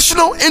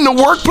professional in the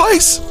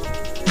workplace.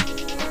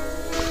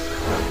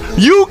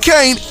 You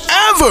can't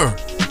ever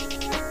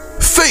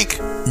think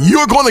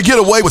you're going to get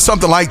away with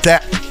something like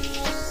that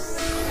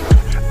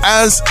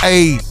as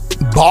a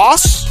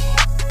boss,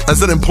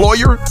 as an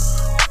employer,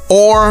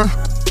 or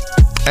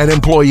an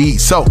employee.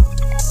 So,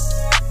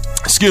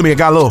 excuse me, I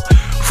got a little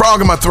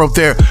frog in my throat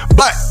there,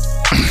 but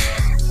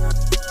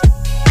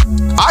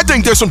I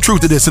think there's some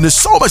truth to this, and there's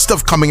so much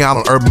stuff coming out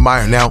on Urban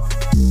Meyer now.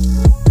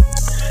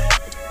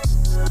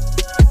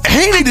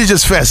 He need to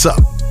just fess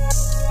up.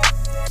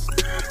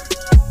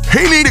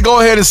 He need to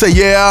go ahead and say,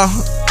 yeah,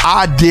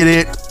 I did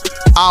it.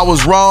 I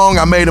was wrong.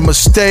 I made a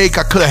mistake.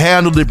 I could have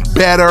handled it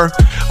better.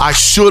 I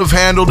should have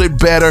handled it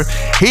better.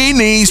 He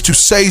needs to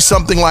say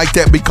something like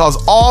that, because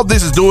all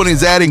this is doing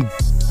is adding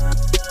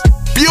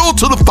fuel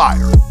to the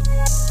fire.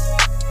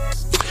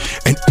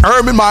 And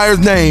Urban Meyer's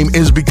name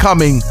is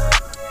becoming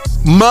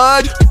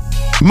muddy.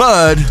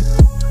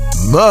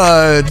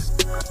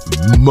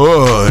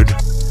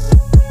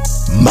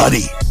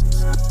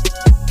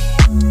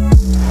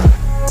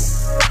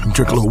 I'm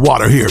drinking a little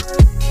water here.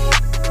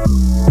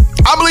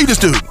 I believe this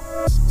dude.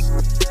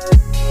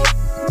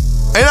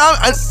 And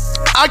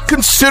I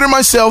consider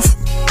myself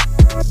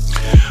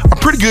a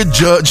pretty good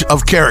judge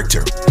of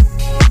character.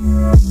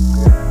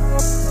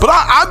 But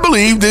I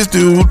believe this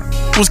dude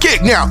was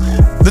kicked. Now,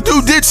 the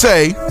dude did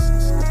say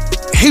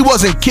he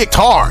wasn't kicked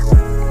hard.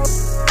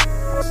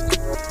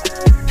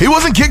 He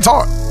wasn't kicked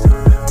hard.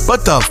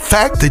 But the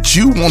fact that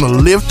you want to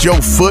lift your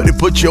foot and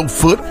put your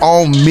foot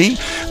on me,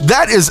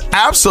 that is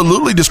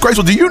absolutely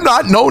disgraceful. Do you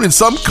not know in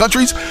some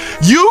countries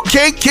you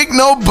can't kick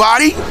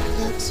nobody?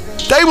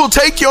 They will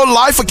take your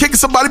life for kicking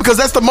somebody, because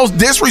that's the most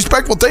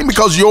disrespectful thing,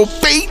 because your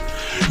feet,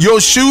 your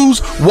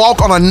shoes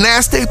walk on a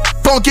nasty,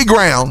 funky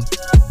ground.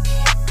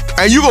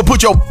 And you gonna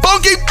put your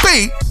funky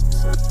feet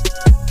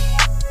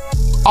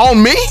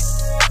on me?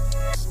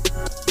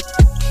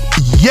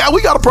 Yeah,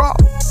 we got a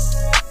problem.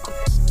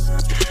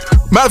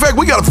 Matter of fact,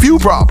 we got a few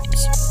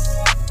problems.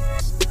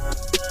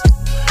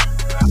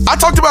 I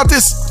talked about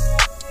this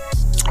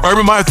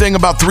Urban Meyer thing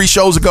about 3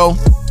 shows ago.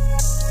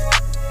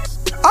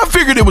 I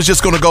figured it was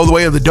just going to go the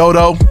way of the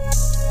dodo.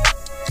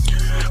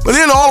 But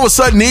then all of a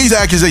sudden, these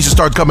accusations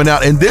start coming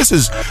out, and this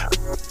is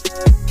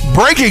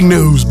breaking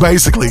news,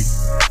 basically.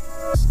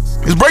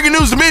 It's breaking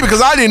news to me, because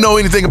I didn't know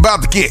anything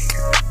about the kick.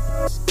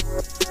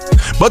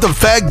 But the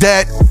fact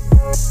that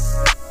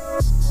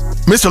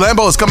Mr.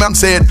 Lambeau has come out and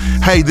said,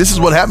 hey, this is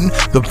what happened.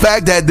 The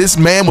fact that this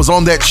man was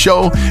on that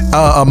show,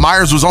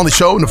 Myers was on the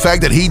show, and the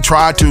fact that he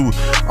tried to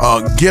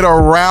get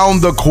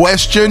around the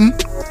question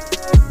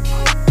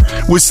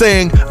was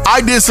saying,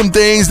 I did some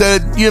things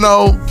that,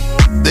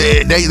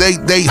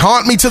 they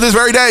haunt me to this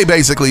very day,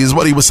 basically, is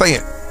what he was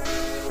saying.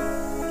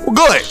 Well,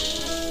 good.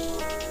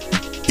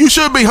 You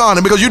should be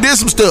haunted, because you did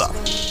some stuff.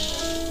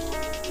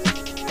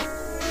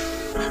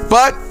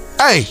 But,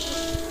 hey,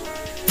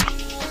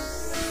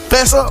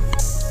 fess up.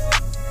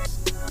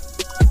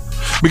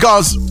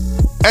 Because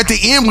at the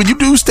end, when you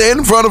do stand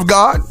in front of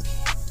God,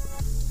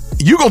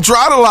 you're going to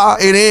try to lie,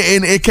 and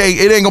you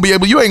ain't going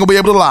to be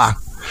able to lie.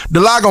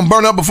 The lie going to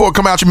burn up before it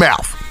come out your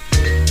mouth.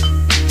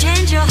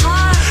 Change your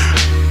heart.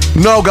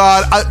 No,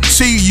 God.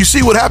 You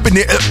see what happened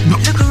there?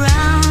 Look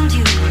around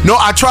you. No,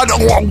 I tried to.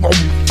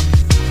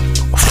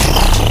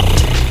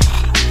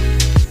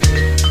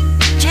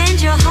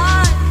 Change your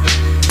heart.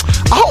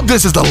 I hope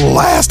this is the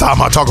last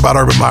time I talk about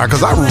Urban Meyer,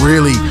 because I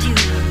really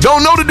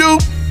don't know the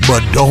dude,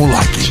 but don't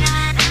like him.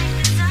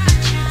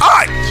 All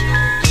right.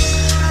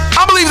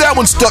 I believe that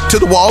one stuck to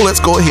the wall. Let's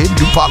go ahead and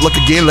do potluck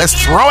again. Let's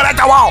throw it at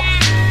the wall.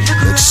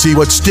 Let's see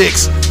what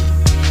sticks.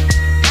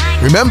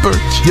 Remember,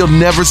 you'll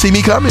never see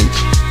me coming.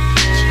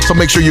 So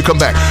make sure you come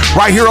back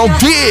right here on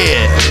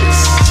this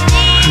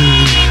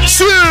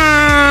sick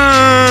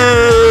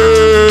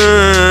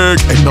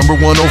and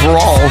 #1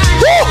 overall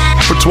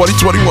for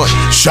 2021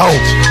 show.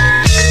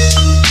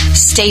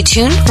 Stay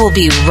tuned. We'll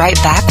be right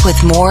back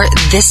with more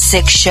This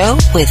Sick Show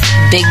with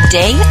Big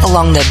Day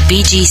along the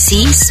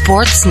BGC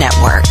Sports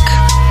Network.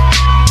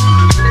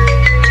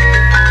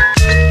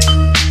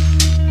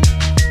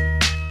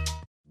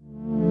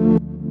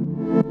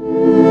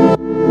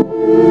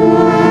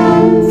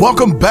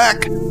 Welcome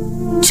back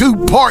to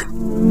part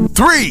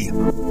 3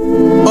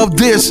 of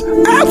this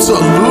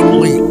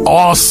absolutely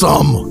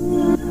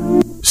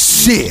awesome,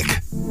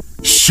 sick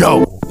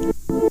show.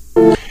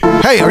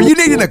 Hey, are you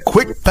needing a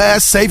quick, fast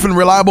fast, safe, and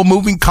reliable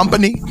moving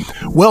company?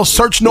 Well,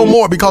 search no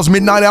more, because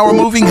Midnight Hour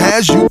Moving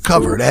has you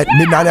covered at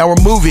Midnight Hour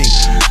Moving.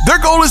 Their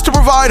goal is to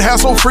provide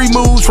hassle-free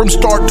moves from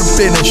start to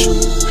finish.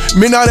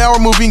 Midnight Hour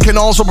Moving can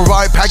also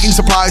provide packing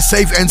supplies,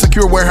 safe and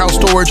secure warehouse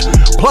storage.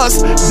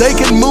 Plus, they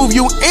can move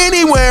you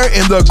anywhere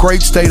in the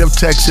great state of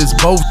Texas,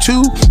 both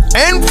to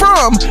and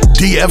from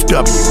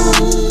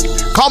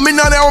DFW. Call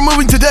Midnight Hour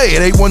Moving today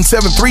at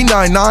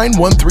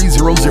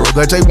 817-399-1300.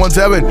 That's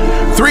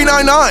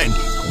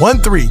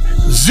 817-399-1300.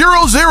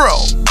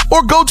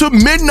 Or go to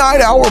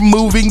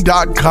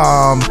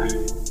midnighthourmoving.com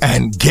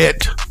and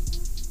get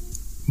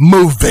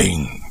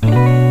moving.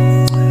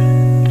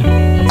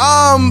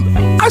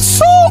 I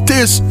saw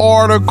this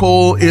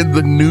article in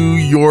the New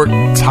York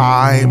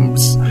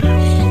Times.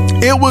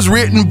 It was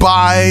written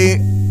by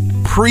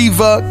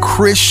Priva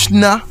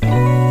Krishna.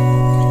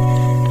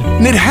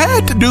 And it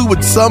had to do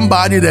with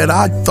somebody that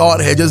I thought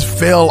had just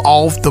fell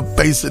off the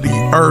face of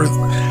the earth.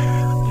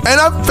 And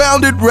I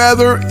found it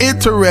rather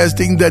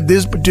interesting that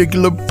this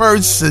particular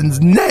person's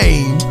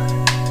name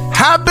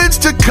happens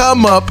to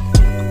come up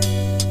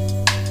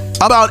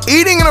about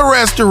eating in a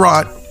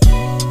restaurant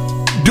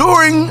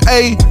during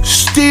a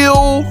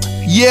still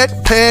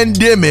yet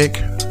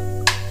pandemic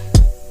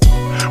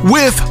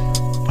with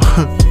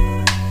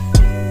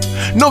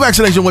no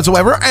vaccination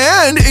whatsoever,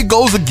 and it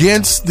goes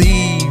against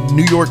the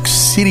New York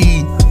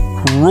City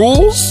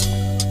rules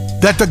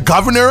that the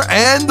governor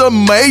and the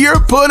mayor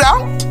put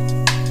out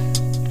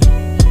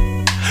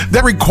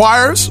that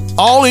requires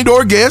all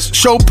indoor guests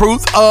show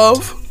proof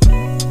of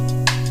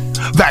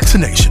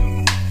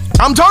vaccination.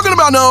 I'm talking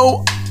about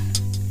no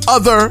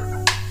other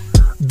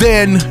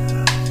than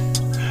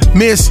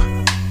Miss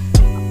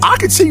I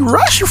could see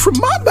Russia from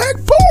my back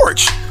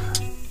porch,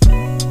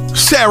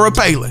 Sarah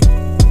Palin.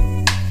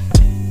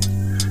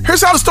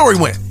 Here's how the story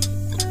went.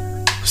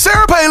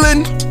 Sarah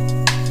Palin,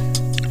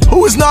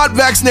 who is not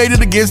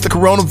vaccinated against the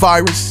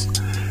coronavirus,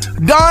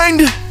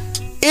 dined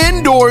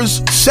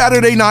indoors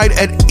Saturday night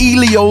at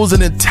Elio's,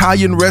 an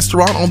Italian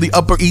restaurant on the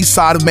Upper East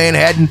Side of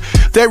Manhattan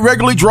that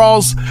regularly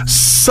draws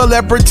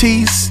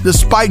celebrities,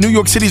 despite New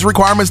York City's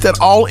requirements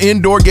that all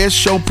indoor guests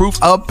show proof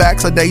of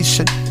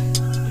vaccination.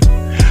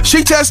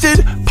 She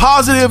tested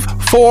positive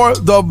for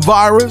the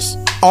virus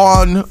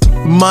on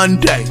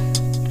Monday.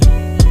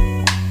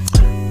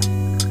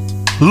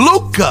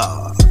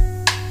 Luca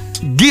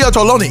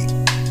Giotoloni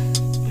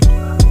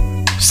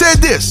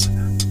said this: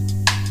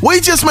 "We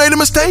just made a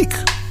mistake."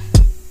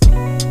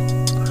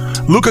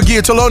 Luca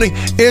Giotoloni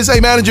is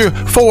a manager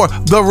for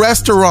the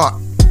restaurant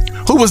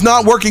who was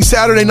not working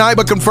Saturday night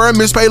but confirmed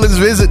Miss Palin's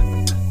visit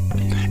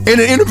in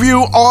an interview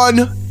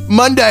on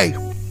Monday.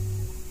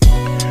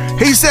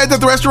 He said that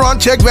the restaurant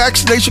checked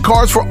vaccination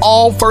cards for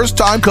all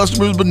first-time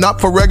customers but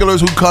not for regulars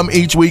who come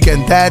each week,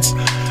 and that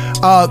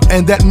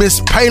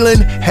Miss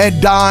Palin had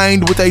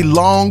dined with a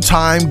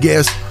longtime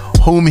guest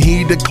whom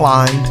he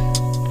declined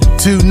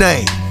to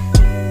name.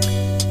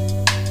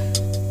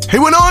 He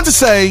went on to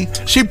say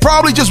she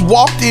probably just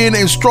walked in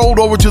and strolled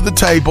over to the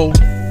table.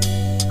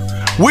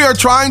 We are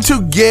trying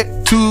to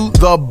get to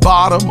the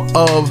bottom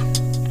of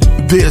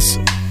this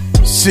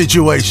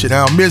situation.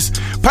 Now, Miss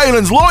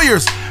Palin's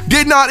lawyers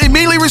did not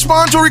immediately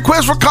respond to a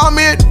request for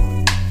comment.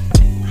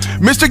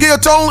 Mr.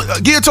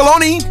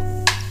 Giotoloni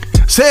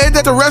said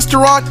that the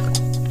restaurant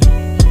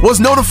was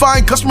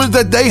notifying customers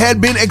that they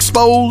had been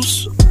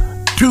exposed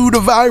to the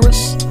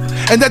virus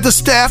and that the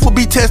staff will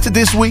be tested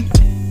this week.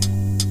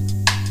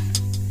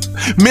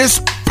 Miss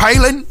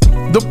Palin,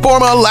 the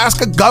former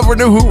Alaska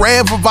governor who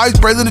ran for vice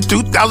president in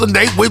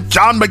 2008 with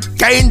John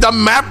McCain, the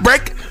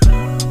maverick,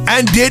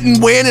 and didn't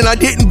win, and I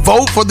didn't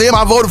vote for them.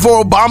 I voted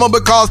for Obama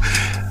because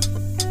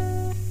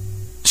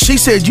she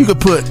said you could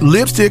put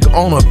lipstick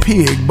on a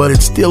pig, but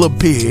it's still a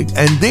pig.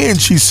 And then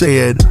she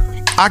said,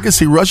 I can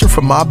see Russia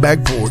from my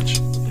back porch.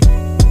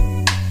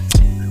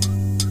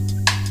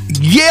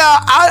 Yeah,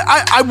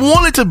 I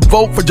wanted to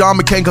vote for John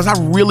McCain because I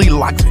really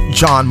liked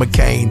John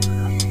McCain.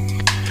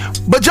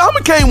 But John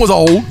McCain was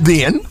old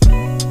then,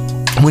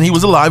 when he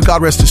was alive,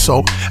 God rest his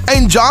soul.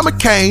 And John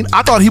McCain,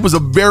 I thought he was a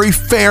very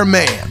fair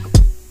man.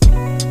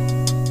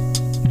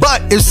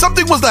 But if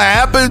something was to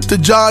happen to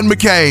John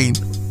McCain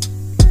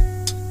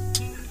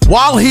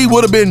while he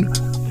would have been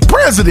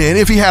president,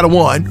 if he had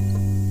won,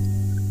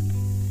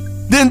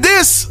 then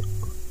this,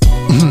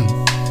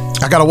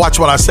 I gotta watch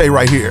what I say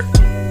right here.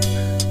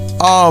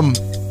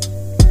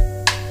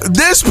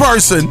 This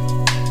person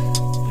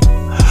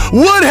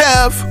would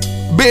have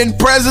been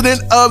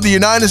president of the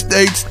United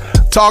States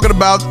talking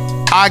about,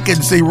 I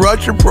can see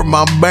Russia from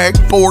my back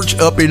porch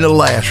up in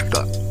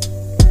Alaska.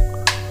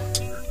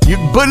 You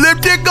can put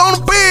lipstick on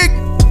a pig,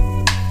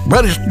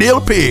 but it's still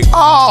a pig.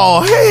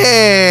 Oh,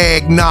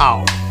 heck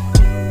no.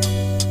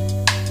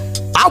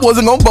 I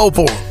wasn't going to vote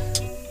for him.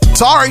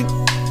 Sorry.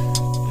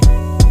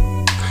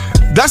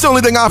 That's the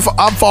only thing I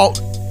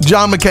fought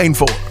John McCain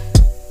for.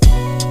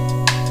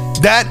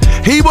 That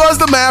he was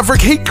the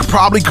maverick. He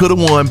probably could have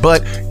won,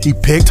 but he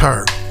picked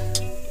her.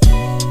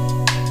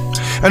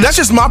 And that's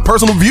just my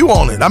personal view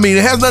on it. I mean,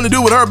 it has nothing to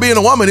do with her being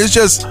a woman. It's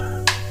just,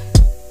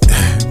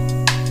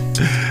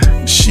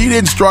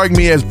 didn't strike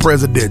me as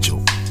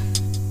presidential.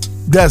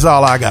 That's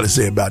all I got to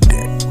say about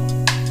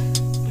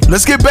that.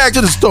 Let's get back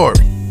to the story.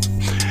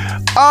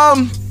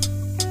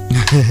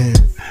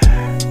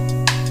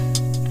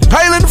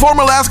 Palin,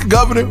 former Alaska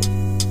governor,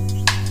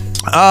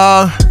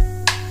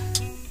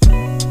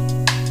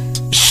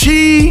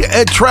 she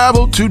had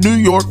traveled to New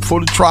York for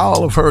the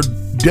trial of her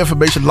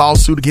defamation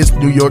lawsuit against the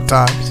New York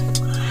Times.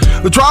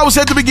 The trial was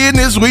set to begin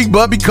this week,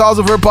 but because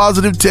of her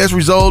positive test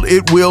result,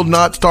 it will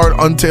not start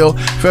until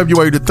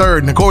February the 3rd.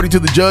 And according to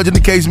the judge in the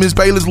case, Ms.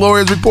 Palin's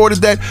lawyers reported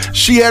that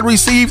she had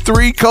received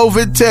 3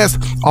 COVID tests,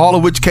 all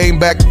of which came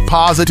back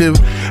positive,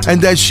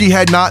 and that she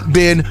had not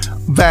been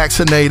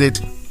vaccinated.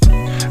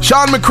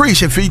 Sean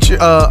McCreesh,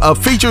 a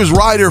features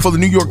writer for the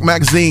New York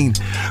Magazine,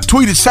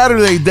 tweeted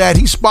Saturday that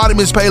he spotted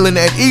Ms. Palin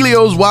at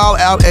Elio's while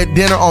out at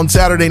dinner on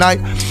Saturday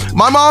night.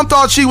 My mom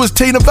thought she was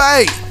Tina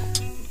Fey,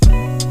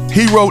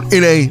 he wrote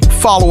in a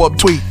follow-up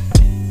tweet.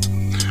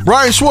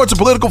 Brian Schwartz, a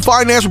political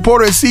finance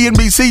reporter at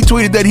CNBC,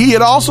 tweeted that he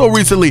had also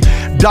recently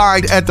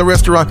dined at the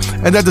restaurant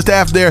and that the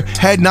staff there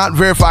had not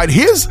verified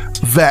his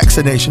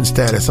vaccination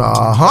status.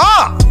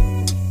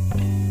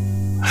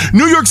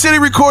 New York City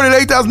recorded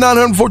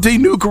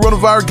 8,914 new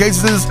coronavirus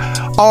cases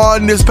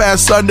on this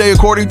past Sunday,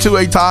 according to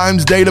a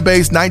Times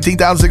database,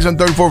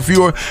 19,634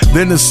 fewer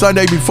than the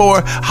Sunday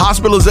before.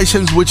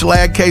 Hospitalizations, which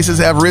lag cases,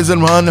 have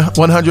risen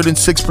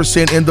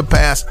 106% in the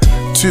past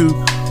 2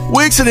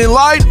 weeks. And in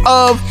light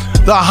of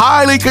the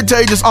highly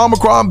contagious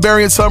Omicron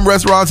variant, some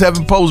restaurants have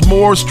imposed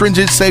more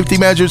stringent safety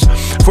measures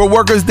for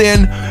workers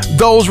than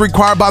those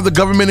required by the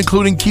government,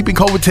 including keeping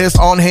COVID tests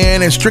on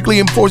hand and strictly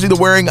enforcing the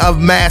wearing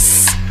of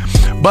masks.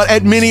 But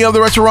at many of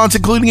the restaurants,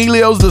 including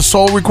Elio's, the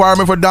sole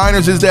requirement for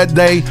diners is that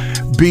they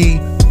be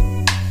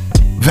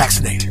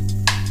vaccinated.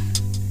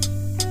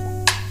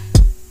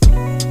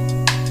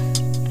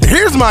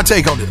 Here's my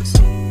take on this.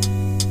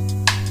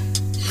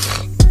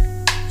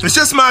 It's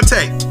just my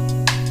take.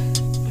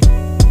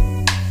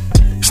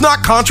 It's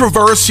not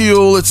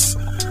controversial. It's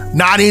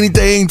not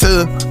anything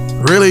to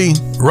really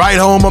write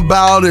home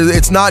about.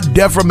 It's not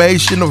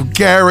defamation of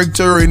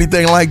character or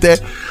anything like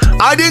that.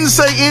 I didn't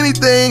say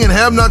anything and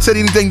have not said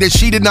anything that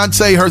she did not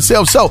say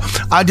herself. So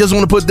I just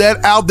want to put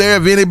that out there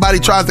if anybody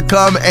tries to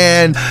come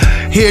and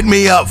hit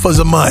me up for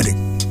some money.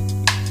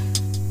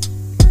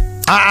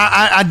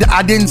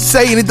 I didn't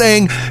say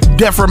anything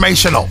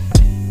defamational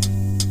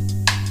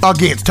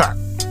against her.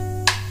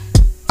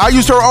 I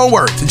used her own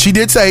words, and she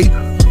did say,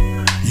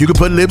 you can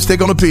put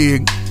lipstick on a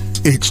pig,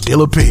 it's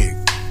still a pig.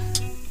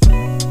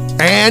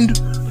 And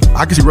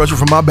I can see Russia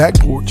from my back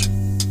porch.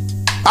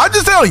 I'll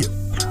just tell you.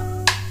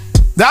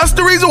 That's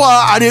the reason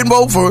why I didn't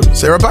vote for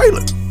Sarah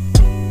Palin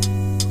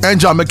and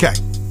John McCain.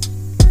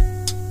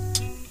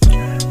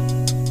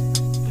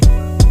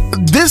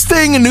 This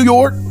thing in New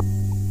York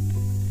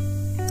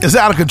is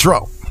out of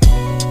control.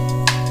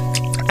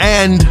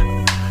 And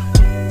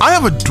I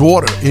have a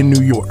daughter in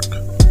New York.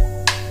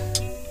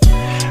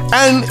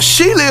 And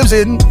she lives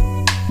in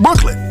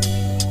Brooklyn.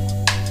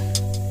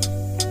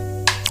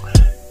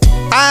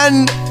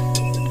 And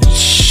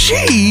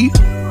she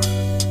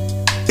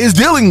is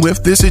dealing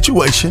with this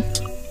situation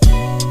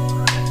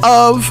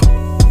of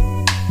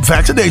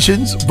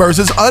vaccinations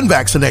versus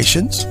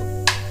unvaccinations.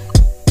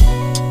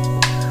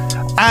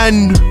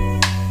 And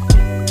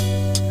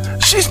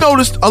she's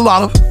noticed a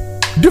lot of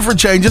different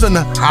changes in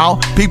how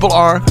people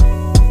are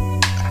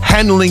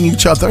handling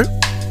each other.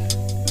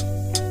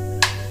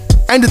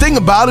 And the thing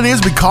about it is,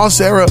 because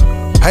Sarah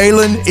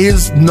Palin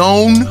is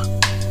known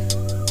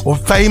or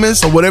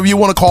famous or whatever you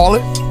want to call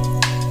it,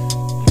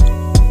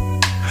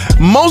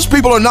 most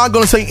people are not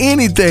going to say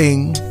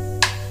anything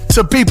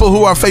to people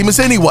who are famous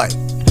anyway.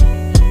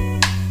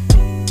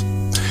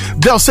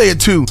 They'll say it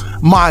to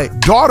my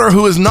daughter,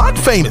 who is not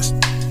famous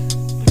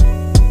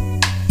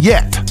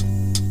yet.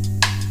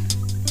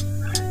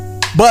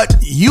 But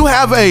you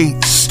have a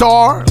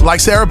star like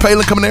Sarah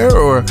Palin coming there,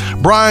 or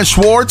Brian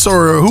Schwartz,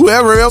 or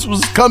whoever else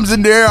comes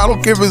in there. I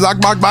don't care if it's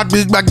like my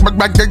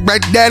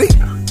daddy,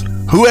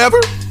 whoever.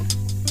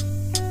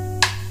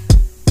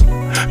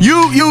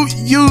 You.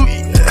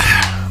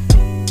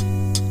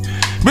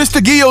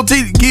 Mr.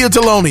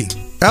 Giottiloni.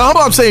 I hope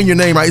I'm saying your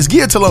name right. It's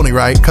Giottiloni,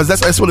 right? Because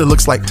that's what it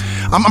looks like.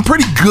 I'm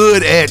pretty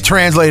good at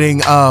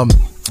translating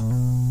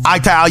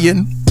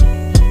Italian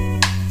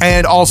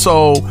and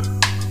also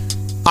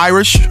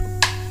Irish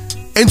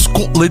and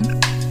Scotland.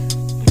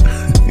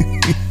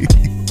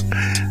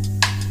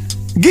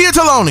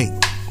 Giottiloni,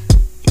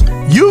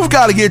 you've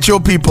got to get your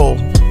people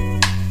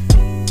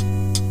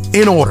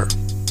in order.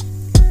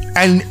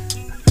 And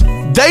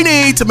they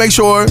need to make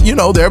sure,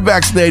 they're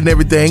vaccinated and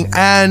everything.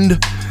 And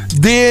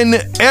then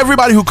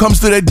everybody who comes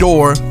to their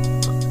door,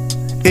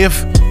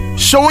 if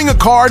showing a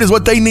card is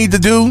what they need to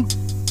do,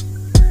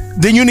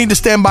 then you need to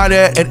stand by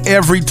that at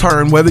every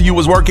turn, whether you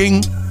was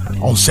working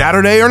on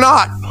Saturday or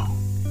not.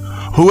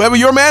 Whoever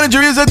your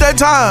manager is at that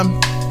time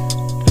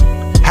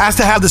has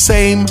to have the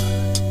same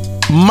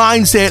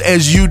mindset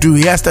as you do.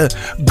 He has to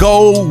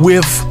go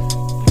with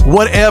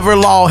whatever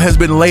law has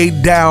been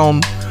laid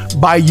down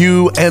by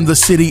you and the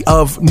city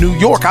of New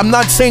York. I'm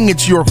not saying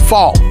it's your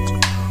fault.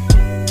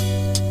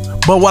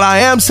 But what I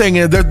am saying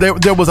is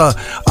there was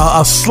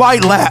a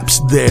slight lapse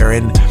there.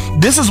 And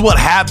this is what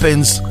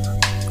happens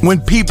when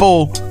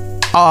people,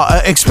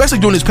 especially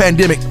during this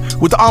pandemic,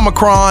 with the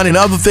Omicron and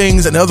other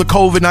things and other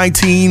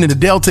COVID-19 and the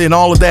Delta and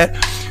all of that.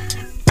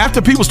 After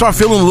people start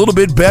feeling a little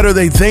bit better,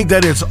 they think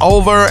that it's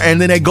over,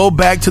 and then they go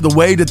back to the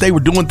way that they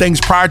were doing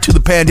things prior to the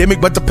pandemic.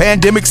 But the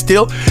pandemic's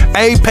still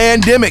a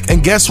pandemic.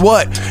 And guess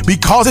what?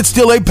 Because it's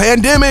still a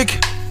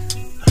pandemic,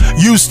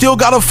 you still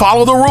got to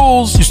follow the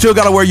rules. You still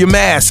got to wear your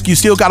mask. You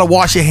still got to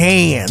wash your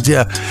hands.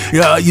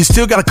 You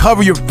still got to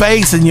cover your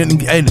face and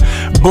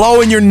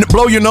blow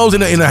your nose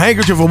in a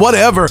handkerchief or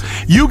whatever.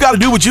 You got to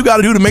do what you got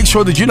to do to make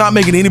sure that you're not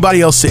making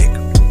anybody else sick.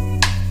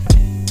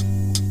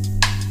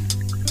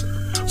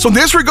 So in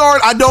this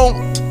regard, I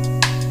don't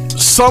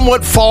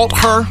somewhat fault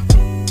her.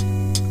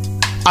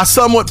 I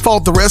somewhat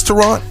fault the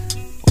restaurant.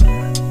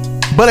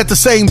 But at the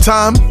same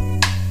time,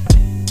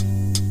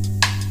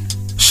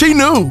 she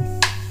knew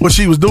what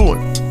she was doing.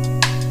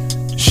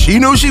 She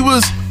knew she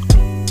was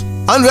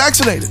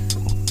unvaccinated.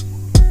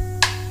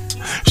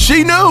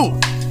 She knew,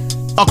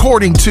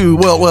 according to,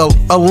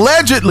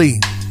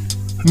 allegedly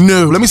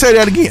knew. Let me say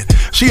that again.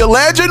 She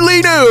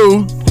allegedly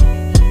knew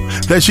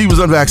that she was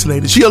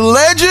unvaccinated. She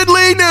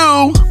allegedly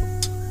knew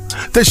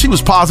that she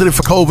was positive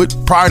for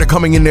COVID prior to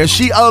coming in there.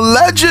 She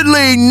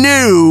allegedly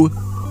knew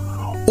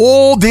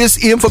all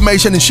this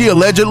information, and she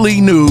allegedly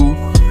knew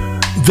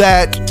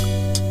that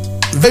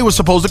they were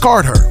supposed to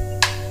card her.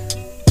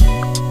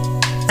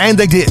 And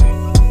they didn't.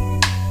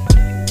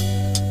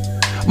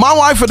 My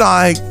wife and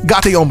I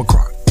got the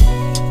Omicron.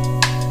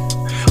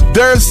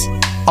 There's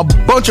a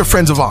bunch of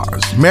friends of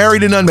ours,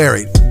 married and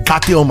unmarried,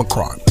 got the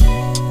Omicron.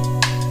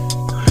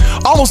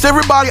 Almost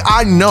everybody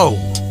I know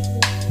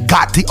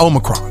got the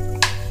Omicron.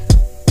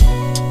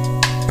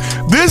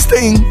 This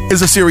thing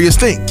is a serious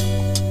thing.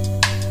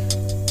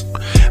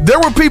 There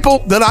were people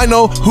that I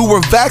know who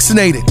were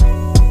vaccinated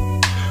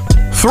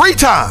 3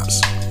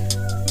 times,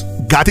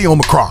 got the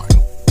Omicron.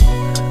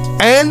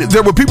 And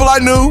there were people I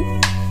knew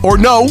or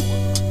know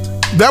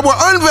that were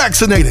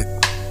unvaccinated,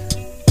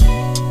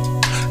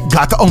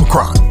 got the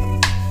Omicron.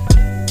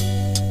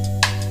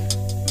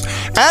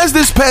 As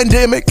this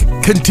pandemic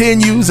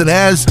continues and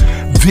as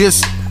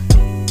this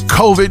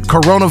COVID,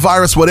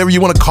 coronavirus, whatever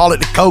you want to call it,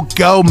 the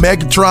Coco,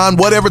 Megatron,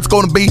 whatever it's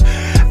going to be,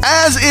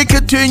 as it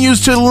continues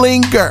to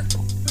linger,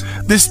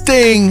 this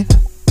thing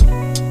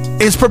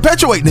is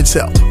perpetuating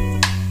itself.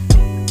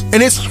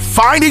 And it's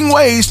finding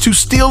ways to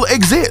still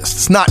exist.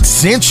 It's not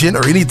sentient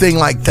or anything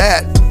like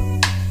that.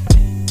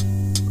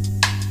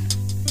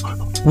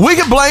 We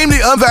can blame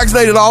the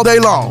unvaccinated all day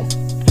long,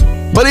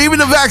 but even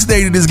the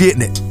vaccinated is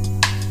getting it.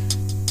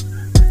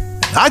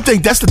 I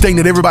think that's the thing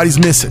that everybody's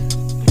missing.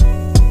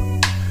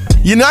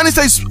 United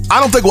States, I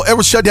don't think will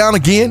ever shut down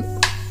again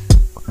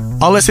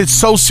unless it's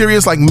so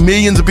serious, like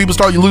millions of people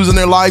start losing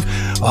their life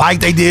like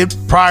they did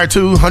prior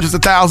to, hundreds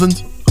of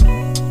thousands.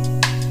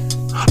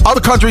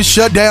 Other countries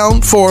shut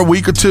down for a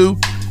week or two,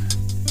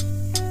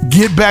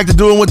 get back to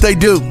doing what they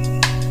do.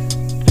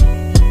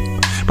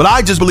 But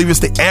I just believe it's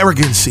the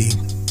arrogancy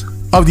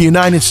of the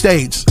United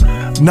States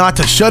not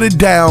to shut it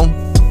down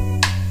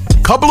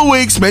a couple of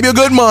weeks, maybe a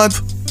good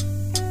month,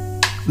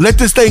 let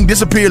this thing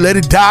disappear, let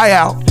it die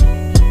out,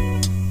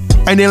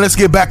 and then let's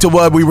get back to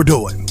what we were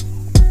doing.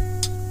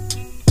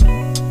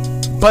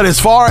 But as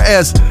far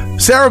as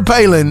Sarah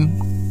Palin,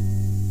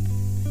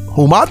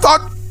 whom I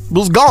thought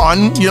was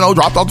gone,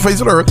 dropped off the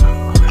face of the earth,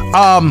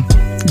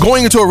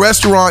 going into a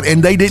restaurant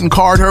and they didn't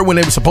card her when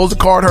they were supposed to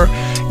card her,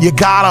 you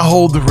gotta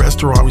hold the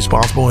restaurant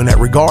responsible in that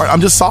regard.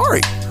 I'm just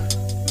sorry.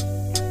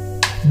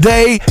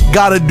 They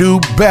gotta do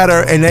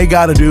better and they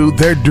gotta do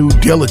their due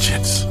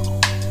diligence.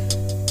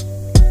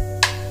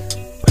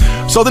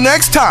 So the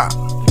next time,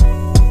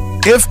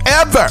 if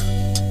ever,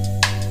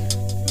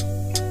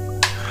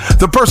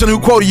 the person who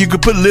quoted you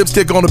could put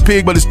lipstick on a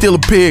pig, but it's still a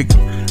pig,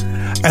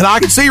 and I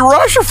can see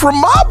Russia from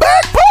my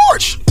back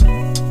porch,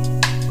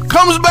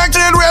 comes back to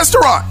that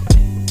restaurant.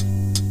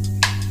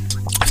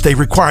 If they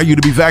require you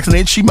to be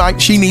vaccinated,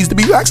 she needs to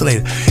be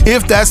vaccinated.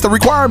 If that's the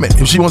requirement,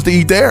 if she wants to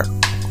eat there.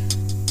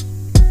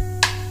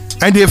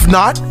 And if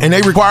not, and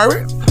they require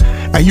it,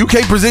 and you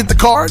can't present the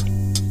card,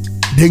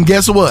 then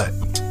guess what?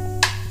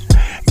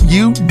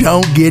 You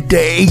don't get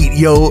to eat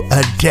your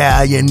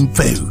Italian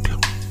food.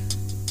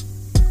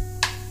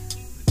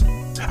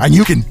 And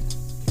you can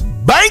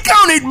bank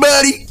on it,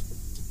 buddy.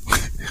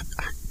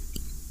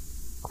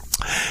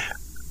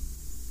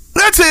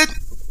 That's it.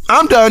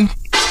 I'm done.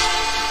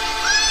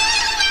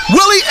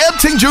 Willie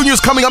Epting Jr. is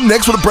coming up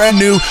next with a brand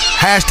new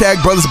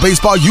hashtag Brothers of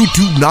Baseball. You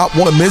do not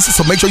want to miss it,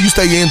 so make sure you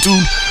stay in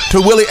tuned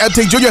to Willie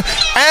Epting Jr.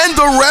 and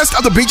the rest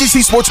of the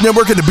BGC Sports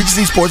Network and the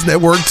BGC Sports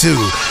Network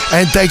too.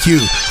 And thank you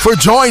for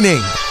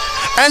joining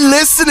and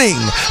listening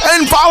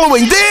and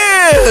following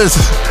this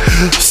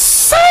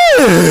sick